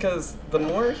cool because the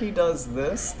more he does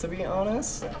this, to be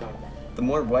honest, the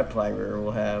more web fiber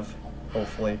we'll have,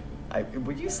 hopefully.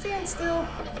 Would you stand still?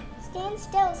 Stand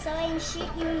still so I can shoot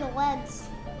you in the webs.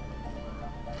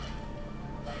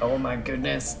 Oh my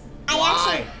goodness.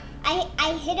 I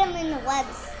hit him in the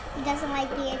webs. He doesn't like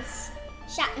being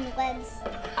shot in the webs.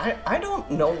 I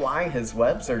don't know why his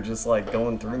webs are just like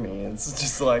going through me. It's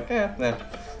just like, nah.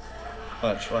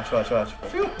 Watch.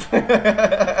 Phew.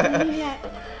 I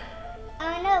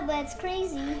don't know, but it's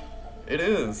crazy. It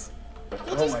is.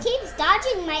 He just keeps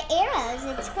dodging my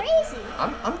arrows. It's crazy.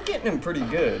 I'm getting him pretty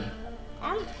good.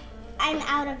 I'm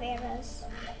out of arrows.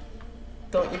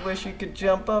 Don't you wish you could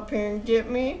jump up here and get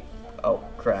me? Oh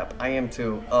crap, I am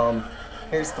too.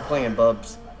 Here's the plan,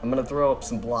 Bubs. I'm gonna throw up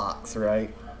some blocks, right?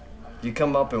 You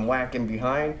come up and whack him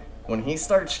behind. When he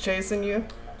starts chasing you,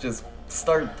 just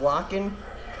start blocking,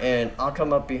 and I'll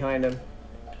come up behind him,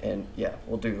 and yeah,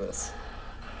 we'll do this.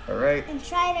 All right? And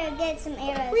try to get some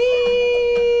arrows.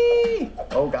 Whee!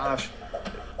 Oh gosh.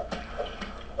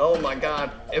 Oh my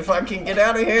god. If I can get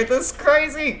out of here, this is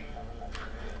crazy.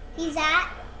 He's at.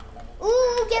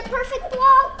 Ooh, get perfect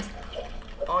blocked.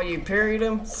 Oh, you parried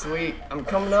him? Sweet. I'm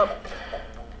coming up.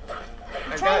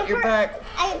 I got your back.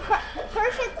 I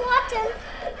perfect blocked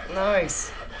him.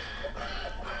 Nice.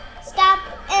 Stop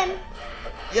him.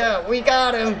 Yeah, we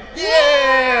got him.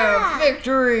 Yeah!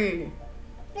 Victory!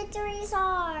 Victory's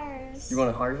ours. You want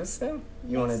to harvest them?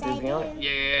 You want Yes, to dig me I on do.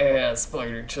 it? Yeah,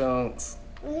 spider chunks.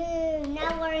 Ooh,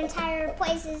 now our entire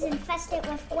place is infested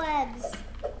with webs.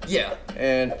 Yeah,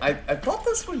 and I thought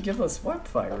this would give us web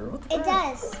fiber. What the It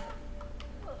crap? does.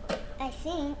 I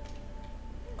think.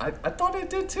 I thought it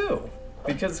did too.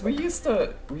 Because we used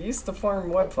to farm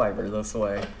web fiber this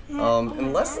way.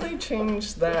 Unless they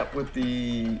changed that with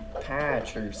the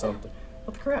patch or something.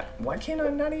 What the crap? Why can't I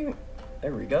not even?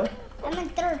 There we go. I'm in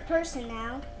third person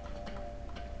now.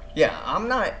 Yeah, I'm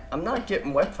not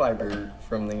getting web fiber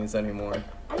from these anymore.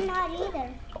 I'm not either.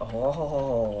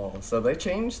 Oh, so they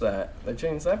changed that. They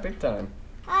changed that big time.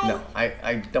 No,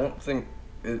 I don't think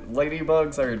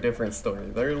ladybugs are a different story.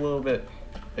 They're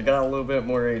they got a little bit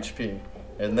more HP,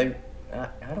 and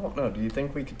I don't know. Do you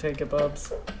think we could take it,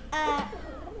 Bubs?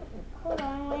 Hold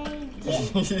on, wait.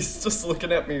 He's just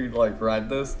looking at me like, ride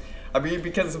this. I mean,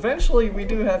 because eventually we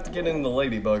do have to get in the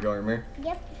ladybug armor.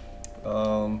 Yep.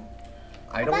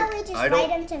 I How about we just ride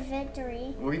him to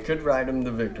victory? We could ride him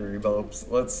to victory, Bubs.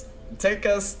 Let's take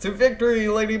us to victory,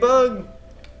 ladybug.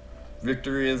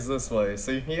 Victory is this way.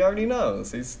 See, he already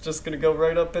knows. He's just gonna go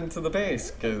right up into the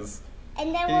base because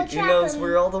And then we'll he knows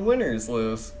where all the winners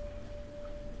live.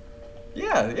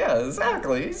 Yeah,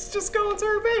 exactly. He's just going to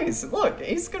our base. Look,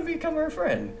 he's gonna become our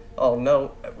friend. Oh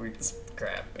no,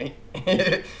 crap. Is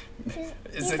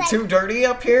He's it like- too dirty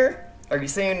up here? Are you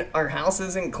saying our house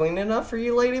isn't clean enough for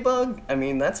you, Ladybug? I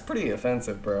mean, that's pretty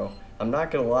offensive, bro. I'm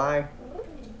not gonna lie.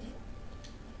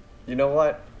 You know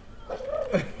what?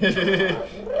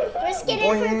 Risk it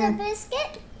for the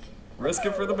biscuit? Risk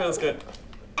it for the biscuit.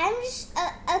 I'm just,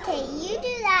 okay, you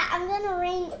do that. I'm gonna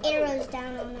rain arrows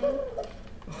down on him.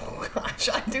 Oh gosh,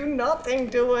 I do nothing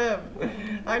to him.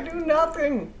 I do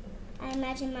nothing. I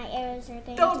imagine my arrows are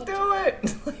going Don't to do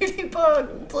it,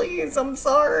 Ladybug. Please, I'm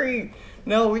sorry.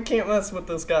 No, we can't mess with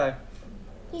this guy.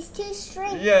 He's too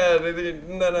straight. Yeah,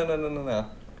 no.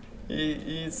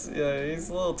 He's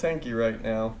a little tanky right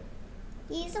now.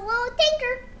 He's a little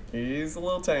tinker. He's a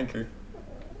little tanker.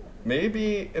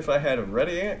 Maybe if I had a red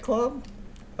ant club.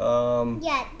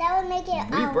 Yeah, that would make it.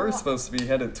 We were supposed to be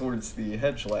headed towards the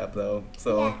Hedge lab though,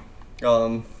 so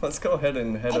let's go ahead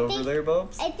and head over there,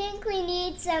 Bubs. I think we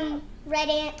need some red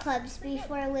ant clubs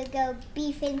before we go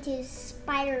beef into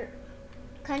spider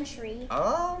country.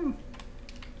 I'm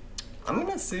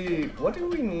gonna see what do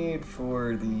we need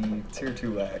for the tier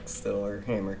 2 axe still, or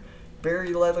hammer.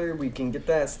 Berry leather, we can get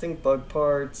that. Stink bug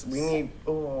parts. We need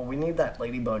that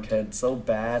ladybug head so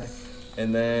bad.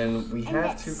 And then we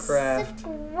have to craft.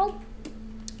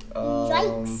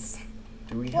 Yikes.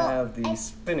 Do we have the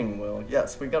spinning wheel?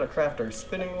 Yes, we gotta craft our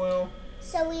spinning wheel.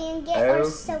 So we can get our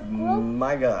silk rope.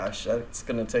 My gosh, that's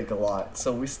gonna take a lot.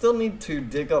 So we still need to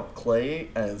dig up clay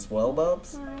as well,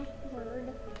 Bubs. My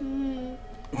word.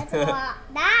 That's a lot.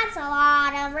 That's a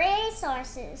lot of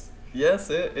resources. Yes,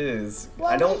 it is. Well,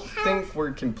 I don't think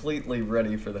we're completely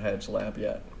ready for the Hedge lab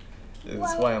yet.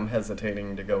 That's why I'm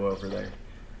hesitating to go over there.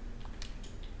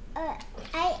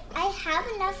 I have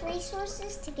enough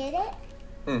resources to get it.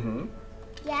 Mm-hmm.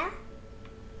 Yeah.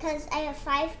 Because I have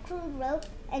 5 crude rope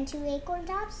and 2 acorn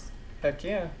tops. Heck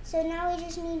yeah. So now we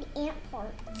just need ant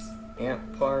parts.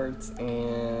 Ant parts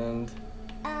and...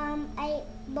 I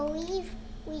believe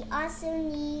we also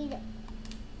need...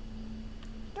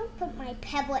 Don't put my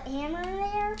pebblet hammer in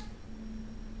there.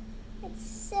 It's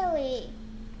silly.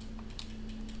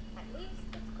 At least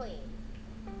it's clean.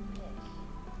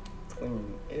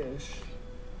 Clean-ish.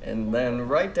 And then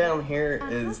right down here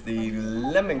is the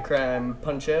lemon crime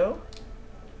puncho.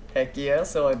 Heck yeah,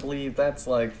 so I believe that's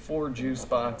like 4 juice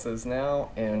boxes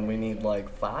now, and we need like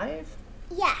 5?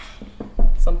 Yeah.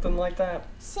 Something like that.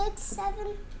 6,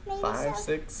 7, maybe 5,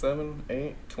 6, 7,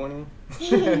 8, 20.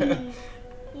 7.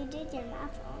 You did your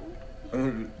math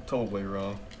wrong. Totally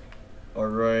wrong.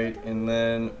 Alright, and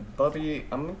then, Bubby,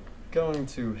 I'm going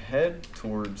to head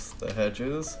towards the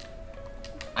hedges.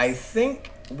 I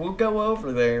think we'll go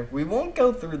over there. We won't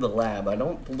go through the lab. I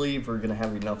don't believe we're going to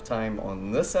have enough time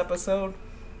on this episode.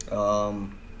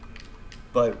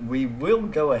 But we will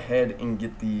go ahead and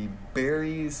get the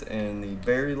berries and the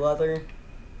berry leather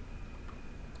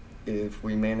if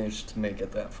we manage to make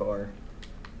it that far.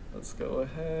 Let's go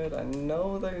ahead. I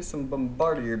know there's some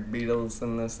bombardier beetles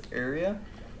in this area.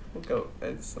 We'll go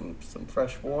add some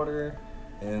fresh water,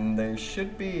 and there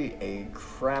should be a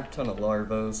crap ton of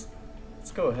larvas.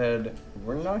 Let's go ahead.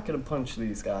 We're not gonna punch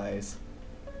these guys.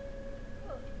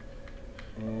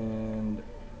 And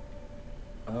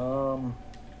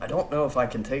I don't know if I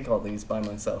can take all these by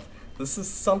myself. This is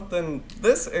something,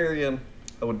 this area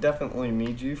I would definitely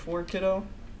need you for, kiddo.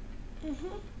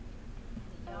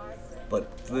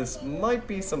 But this might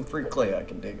be some free clay I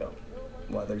can dig up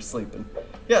while they're sleeping.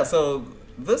 Yeah, so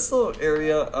this little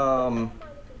area,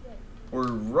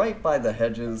 we're right by the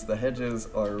hedges. The hedges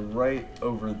are right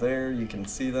over there. You can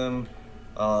see them.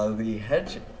 The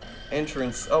hedge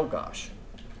entrance, oh gosh.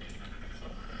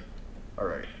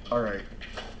 Alright.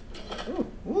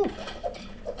 Ooh.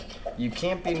 You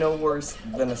can't be no worse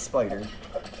than a spider.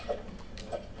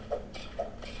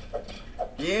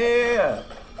 Yeah!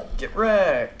 Get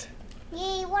wrecked!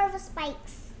 Yay, larva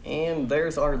spikes. And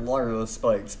there's our larva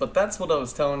spikes. But that's what I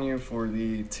was telling you for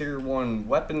the tier 1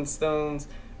 weapon stones.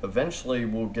 Eventually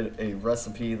we'll get a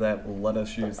recipe that will let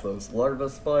us use those larva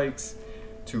spikes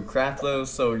to craft those.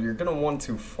 So you're going to want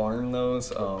to farm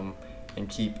those and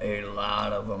keep a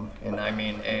lot of them. And I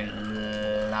mean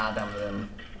a lot of them.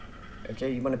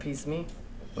 Okay, you want a piece of me?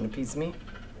 Want a piece of me?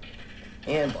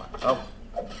 And block. Oh.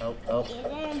 You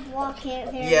didn't block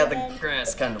it very Yeah, good. the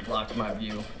grass kind of blocked my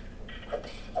view.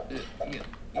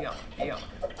 Yeah.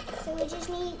 So we just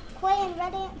need clay and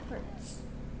red ant fruits.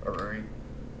 Alright.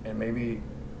 And maybe...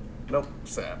 Nope,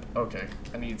 sap. Okay,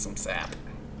 I need some sap.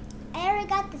 I already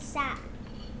got the sap.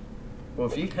 Well,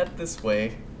 if you head this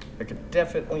way, I could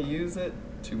definitely use it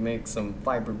to make some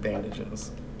fiber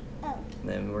bandages. Oh. And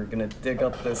then we're gonna dig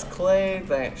up this clay.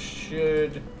 That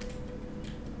should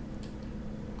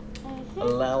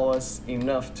allow us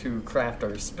enough to craft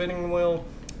our spinning wheel.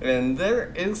 And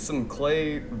there is some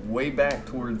clay way back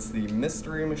towards the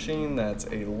mystery machine that's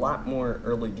a lot more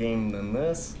early game than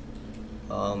this,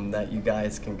 that you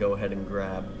guys can go ahead and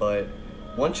grab. But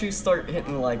once you start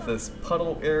hitting like this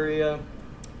puddle area,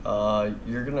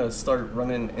 you're gonna start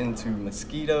running into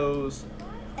mosquitoes,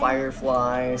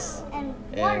 fireflies,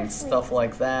 and stuff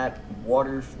like that,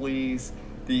 water fleas.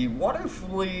 The water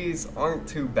fleas aren't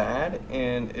too bad,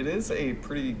 and it is a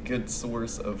pretty good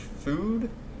source of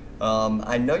food.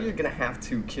 I know you're gonna have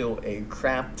to kill a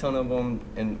crap ton of them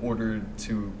in order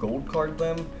to gold card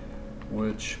them,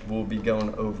 which we'll be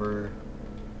going over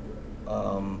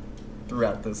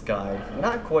throughout this guide.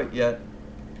 Not quite yet.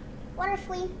 Water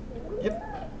flea.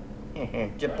 Yep.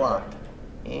 Get blocked.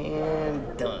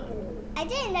 And done. I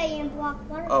didn't know you can block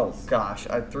water Oh fleas. gosh,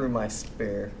 I threw my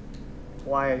spear.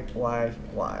 Why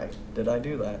did I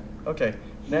do that? Okay,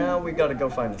 now we gotta go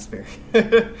find the spear.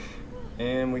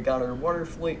 And we got our water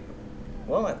flea.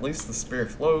 Well, at least the spear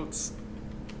floats.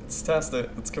 Let's test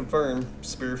it. It's confirmed.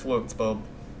 Spear floats, bub.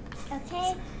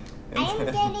 Okay. I am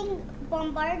getting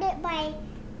bombarded by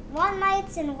lawn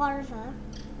mites and larvae.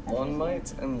 Lawn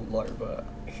mites and larvae.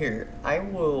 Here,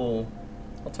 I'll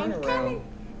turn I'm around. coming.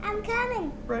 I'm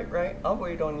coming. Right. I'll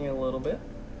wait on you a little bit.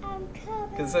 I'm coming.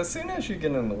 Because as soon as you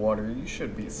get in the water, you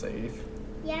should be safe.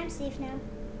 Yeah, I'm safe now.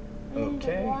 I'm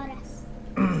Okay. in the waters.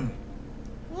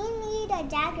 We need a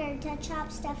dagger to chop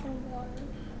stuff in water.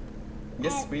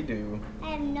 Yes, we do. I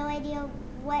have no idea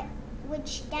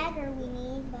which dagger we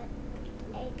need, but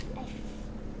I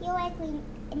feel like we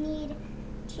need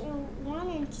tier 1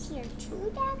 and tier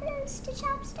 2 daggers to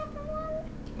chop stuff in water.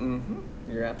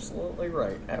 You're absolutely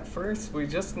right. At first, we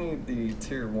just need the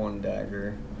tier 1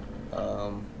 dagger.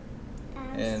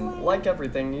 And like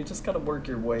everything, you just gotta work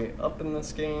your way up in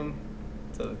this game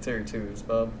to the tier 2s,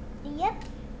 bub. Yep.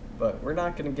 But we're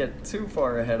not gonna get too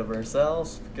far ahead of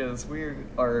ourselves because we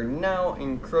are now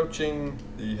encroaching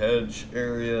the hedge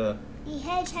area. The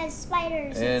hedge has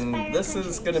spiders. And spider this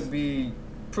is countries. gonna be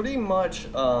pretty much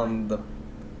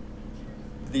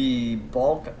the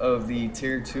bulk of the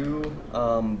tier 2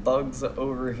 bugs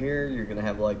over here. You're gonna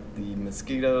have like the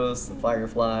mosquitoes, the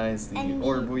fireflies, the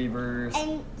orb weavers.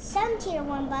 And some tier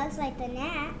 1 bugs like the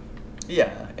gnat.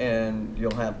 Yeah, and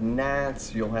you'll have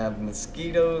gnats, you'll have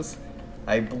mosquitoes.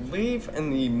 I believe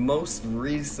in the most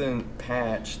recent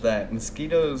patch that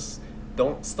mosquitoes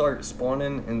don't start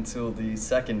spawning until the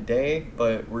second day,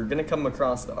 but we're gonna come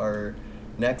across our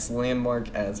next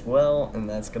landmark as well, and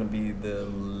that's gonna be the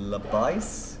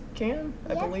Labice can,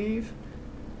 I believe.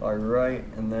 Alright,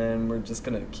 and then we're just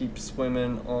gonna keep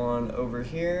swimming on over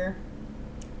here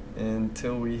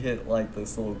until we hit like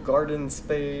this little garden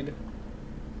spade.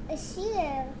 I see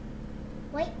a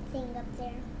white thing up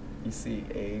there. You see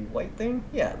a white thing?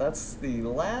 Yeah, that's the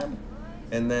lab.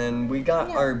 And then we got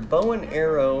our bow and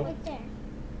arrow. Right there.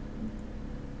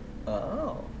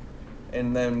 Oh.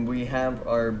 And then we have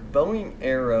our bow and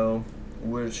arrow,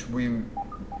 which we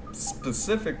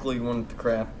specifically wanted to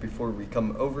craft before we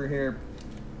come over here.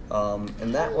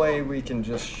 And that way we can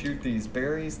just shoot these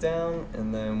berries down,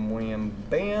 and then wham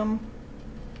bam,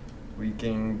 we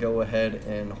can go ahead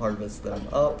and harvest them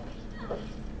up.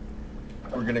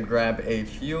 We're gonna grab a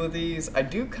few of these. I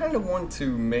do kind of want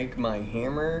to make my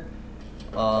hammer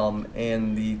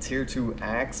and the tier 2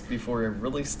 axe before I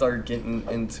really start getting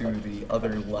into the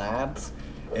other labs.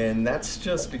 And that's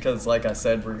just because, like I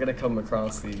said, we're gonna come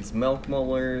across these milk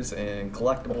molars and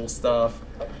collectible stuff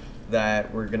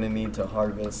that we're gonna need to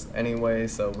harvest anyway,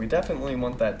 so we definitely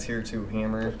want that tier 2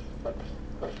 hammer.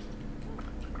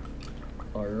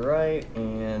 Alright,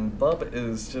 and Bub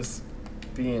is just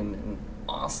being an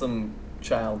awesome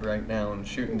child right now and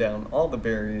shooting down all the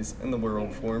berries in the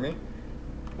world for me.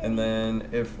 And then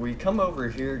if we come over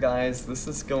here, guys, this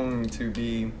is going to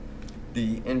be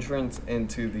the entrance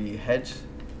into the hedge.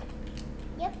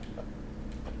 Yep.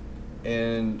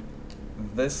 And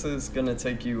this is gonna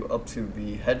take you up to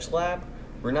the hedge lab.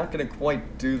 We're not gonna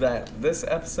quite do that this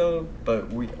episode,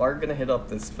 but we are gonna hit up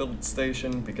this field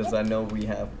station because I know we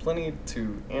have plenty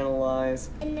to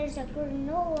analyze. And there's a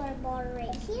granola bar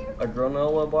right here. A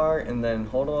granola bar, and then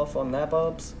hold off on that,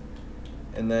 Bubs.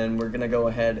 And then we're gonna go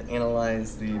ahead and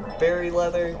analyze the berry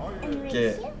leather. And right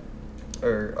Get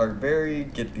here. our berry,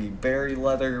 get the berry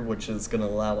leather, which is gonna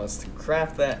allow us to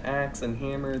craft that axe and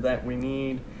hammer that we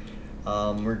need.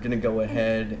 We're gonna go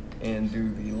ahead and do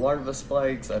the larva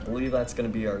spikes. I believe that's gonna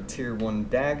be our tier 1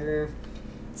 dagger,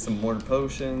 some more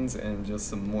potions, and just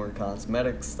some more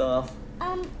cosmetic stuff.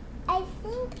 I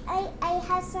think I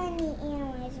have something to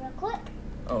analyze real quick.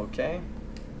 Okay.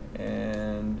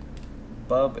 And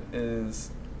Bub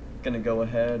is gonna go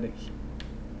ahead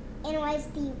Analyze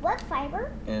the web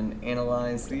fiber. and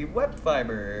analyze the web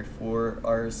fiber for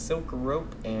our silk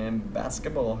rope and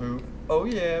basketball hoop. Oh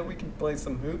yeah, we can play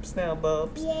some hoops now,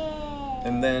 Bubs. Yeah.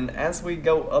 And then as we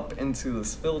go up into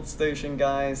this field station,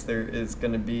 guys, there is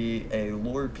going to be a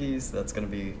lore piece that's going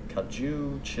to be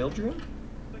Kaju Children.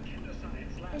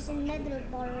 There's another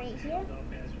bar right here.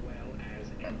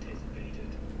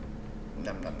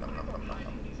 Nom, nom, nom, nom, nom,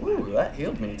 nom. Ooh, that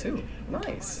healed me too.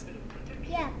 Nice.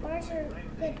 Yeah, bars are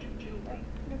good.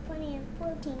 They're plenty of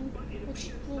protein,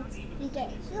 which means you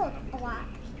get healed a lot.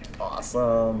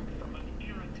 Awesome.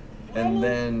 And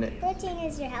then Protein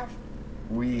is your health.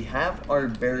 we have our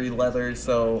berry leather,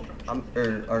 so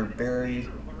our berry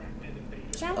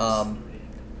Chunks.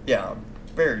 yeah,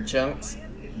 berry chunks.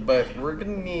 But we're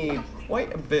gonna need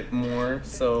quite a bit more,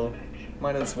 so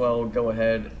might as well go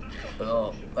ahead.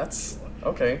 Oh, that's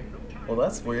okay. Well,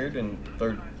 that's weird. And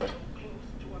third,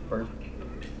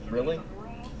 really?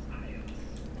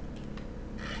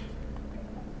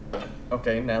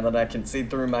 Okay, now that I can see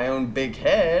through my own big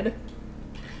head.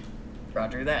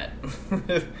 Roger that.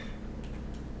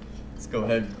 Let's go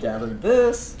ahead and gather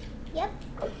this. Yep.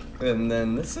 And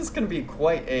then this is going to be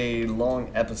quite a long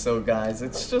episode, guys.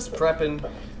 It's just prepping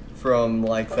from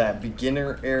like that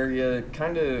beginner area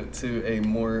kind of to a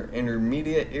more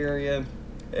intermediate area.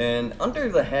 And under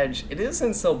the hedge, it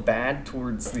isn't so bad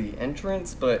towards the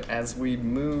entrance, but as we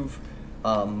move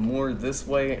more this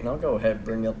way, and I'll go ahead and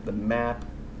bring up the map.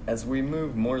 As we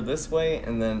move more this way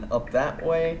and then up that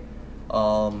way,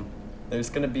 there's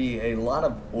going to be a lot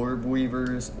of orb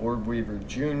weavers, orb weaver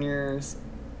juniors,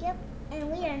 Yep.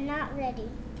 And we are not ready.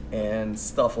 and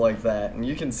stuff like that. And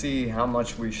you can see how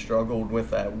much we struggled with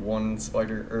that one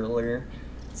spider earlier.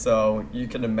 So you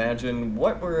can imagine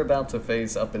what we're about to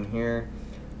face up in here.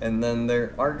 And then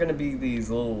there are going to be these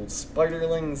little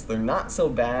spiderlings. They're not so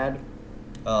bad,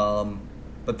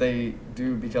 but they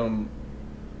do become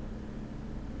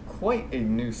quite a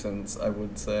nuisance, I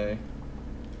would say.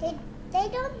 They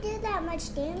don't do that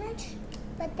much damage,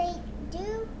 but they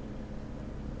do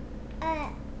a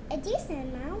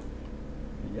decent amount.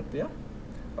 Yep.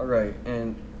 All right,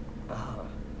 and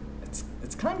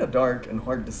it's kind of dark and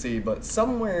hard to see, but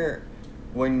somewhere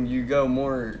when you go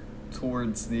more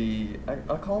towards the, I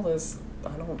call this,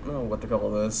 I don't know what to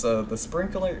call this, the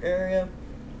sprinkler area,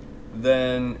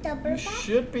 then you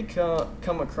should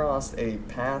come across a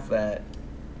path that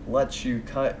lets you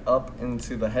cut up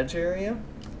into the hedge area.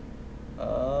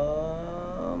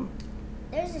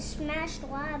 There's a smashed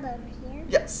lab over here.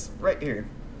 Yes, right here.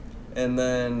 And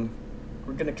then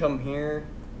we're gonna come here,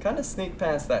 kind of sneak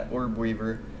past that orb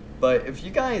weaver. But if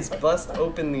you guys bust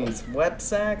open these web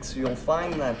sacks, you'll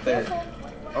find that they're...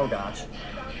 Oh gosh.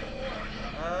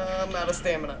 I'm out of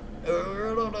stamina.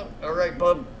 Alright,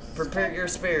 bub, prepare your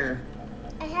spear.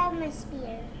 I have my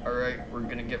spear. Alright, we're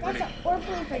gonna get That's ready. an orb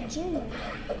weaver junior.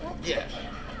 What?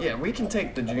 Yeah, we can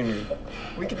take the junior.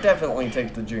 We can definitely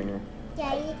take the junior.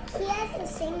 Yeah, he has the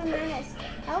same amount of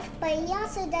health, but he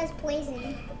also does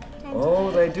poison.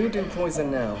 Oh, they do poison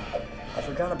now. I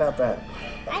forgot about that.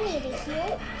 I need a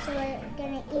heal, so we're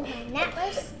gonna eat my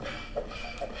Natlos.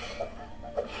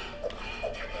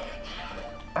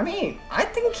 I mean, I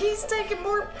think he's taking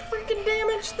more freaking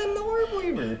damage than the orb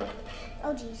weaver.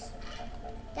 Oh jeez,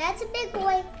 that's a big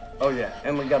boy. Oh yeah,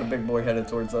 and we got a big boy headed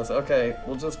towards us. Okay,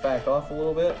 we'll just back off a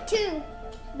little bit. 2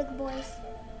 big boys.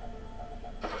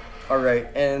 Alright,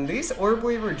 and these Orb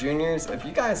Weaver Juniors, if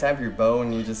you guys have your bow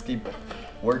and you just keep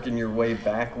working your way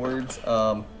backwards,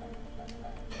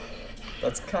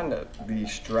 that's kind of the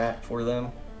strat for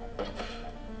them.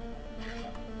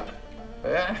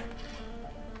 Ah.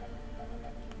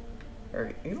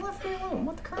 Alright, he left me alone.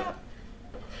 What the crap?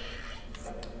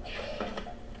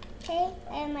 Okay,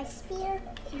 I have my spear.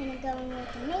 I'm gonna go in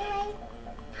with the melee.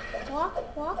 Walk.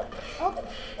 Oh,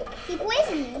 he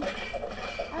poisoned me.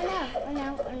 Oh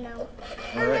no.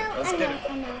 Alright, let's get it.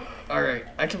 Oh no. Alright,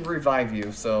 I can revive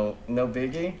you, so no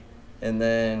biggie. And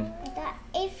then... I got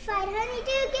 85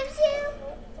 honeydew gives you.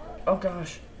 Oh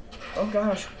gosh.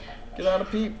 Get out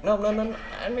of peep. No.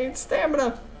 I need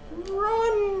stamina.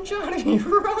 Run, Johnny,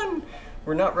 run.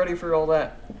 We're not ready for all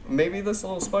that. Maybe this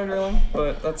little spiderling,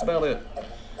 but that's about it.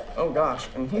 Oh gosh,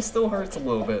 and he still hurts a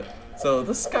little bit. So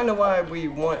this is kind of why we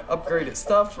want upgraded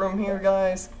stuff from here,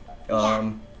 guys.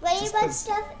 Ladybug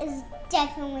stuff is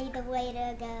definitely the way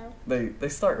to go. They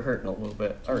start hurting a little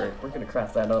bit. All right, we're gonna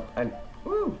craft that up.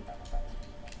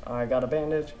 I got a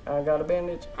bandage.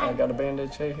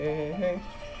 Hey.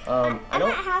 I I'm don't.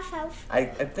 at half health. I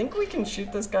think we can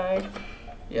shoot this guy.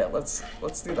 Yeah, let's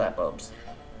do that, Bubs.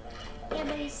 Yeah,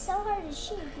 but he's so hard to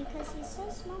shoot because he's so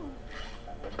small.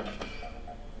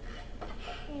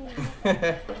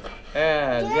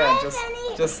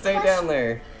 Just stay down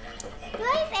there. Do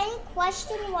I have any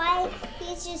question why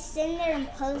he's just sitting there and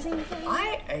posing for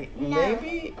me? No.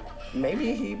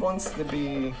 Maybe he wants to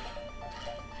be.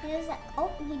 He was like,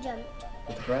 oh, he jumped.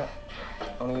 What the crap? I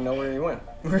don't even know where he went.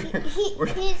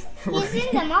 He's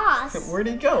in the moss. Where'd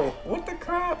he go? What the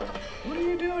crap? What are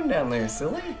you doing down there,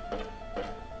 silly?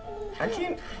 I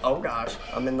can't. Oh gosh,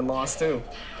 I'm in the moss too.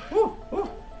 Woo, woo,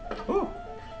 woo.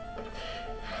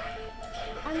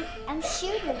 I'm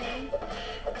shooting him.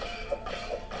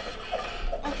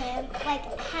 Okay, I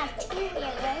have 2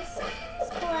 arrows. Let's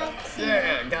collect some.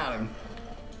 Yeah, got him.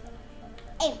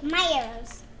 Hey, my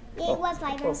arrows. What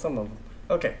fiber? Well, some of them.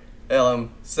 Okay.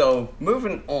 So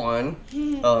moving on.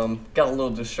 Got a little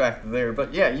distracted there,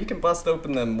 but yeah, you can bust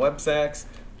open them web sacks.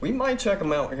 We might check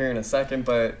them out here in a second,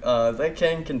 but they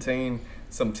can contain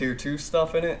some tier 2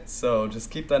 stuff in it, so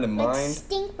just keep that in mind.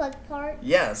 Stink bug parts.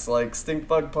 Yes, like stink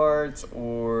bug parts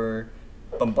or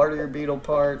bombardier beetle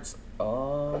parts.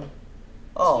 Oh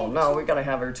no, we gotta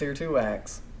have our tier 2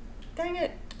 axe. Dang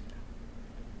it.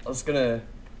 I was gonna,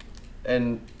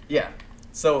 and yeah.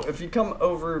 So if you come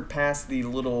over past the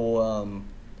little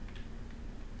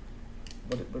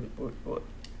what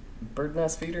bird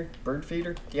nest feeder? Bird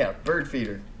feeder? Yeah, bird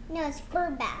feeder. No, it's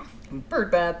bird bath.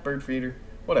 Bird bath, bird feeder,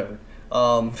 whatever.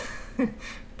 Bub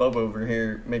over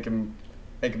here making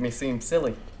me seem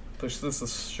silly. Push this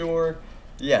ashore.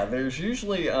 Yeah, there's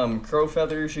usually crow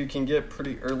feathers you can get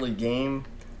pretty early game.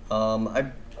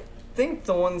 I think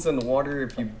the ones in the water,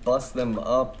 if you bust them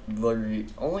up, they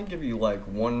only give you like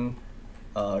 1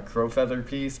 crow feather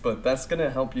piece, but that's gonna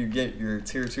help you get your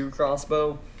tier 2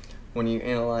 crossbow when you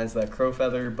analyze that crow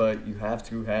feather, but you have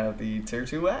to have the tier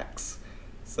 2 axe.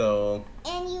 So.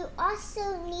 And you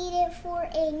also need it for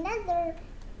another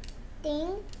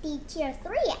thing, the tier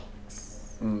 3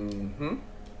 axe. Mm-hmm.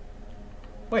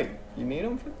 Wait, you need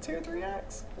them for the tier 3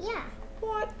 axe? Yeah.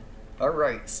 What?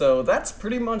 Alright, so that's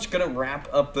pretty much gonna wrap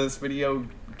up this video,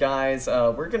 guys.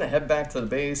 We're gonna head back to the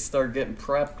base, start getting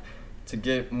prepped to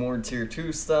get more tier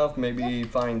 2 stuff, maybe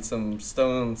find some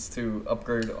stones to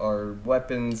upgrade our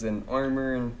weapons and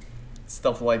armor and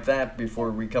stuff like that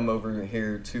before we come over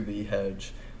here to the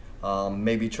hedge.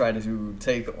 Maybe try to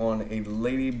take on a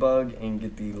ladybug and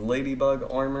get the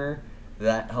ladybug armor.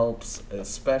 That helps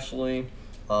especially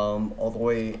all the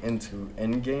way into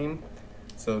endgame.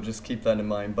 So just keep that in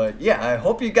mind. But yeah, I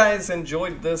hope you guys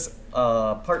enjoyed this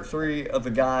part 3 of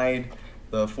the guide,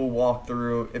 the full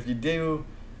walkthrough. If you do,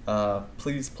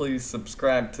 please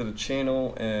subscribe to the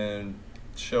channel and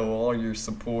show all your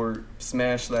support.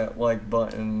 Smash that like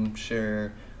button,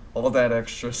 share, all that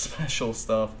extra special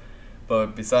stuff.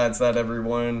 But besides that,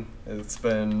 everyone, it's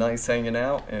been nice hanging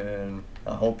out, and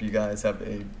I hope you guys have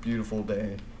a beautiful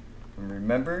day. And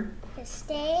remember to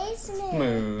stay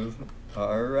smooth.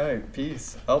 Alright,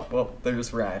 peace. Oh, well,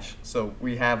 there's Rash. So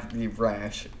we have the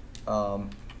Rash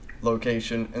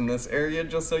location in this area,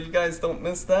 just so you guys don't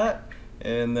miss that.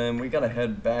 And then we gotta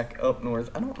head back up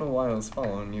north. I don't know why I was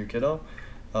following you, kiddo.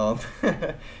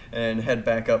 And head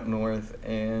back up north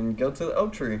and go to the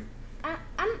oak tree.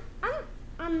 I'm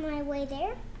on my way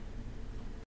there.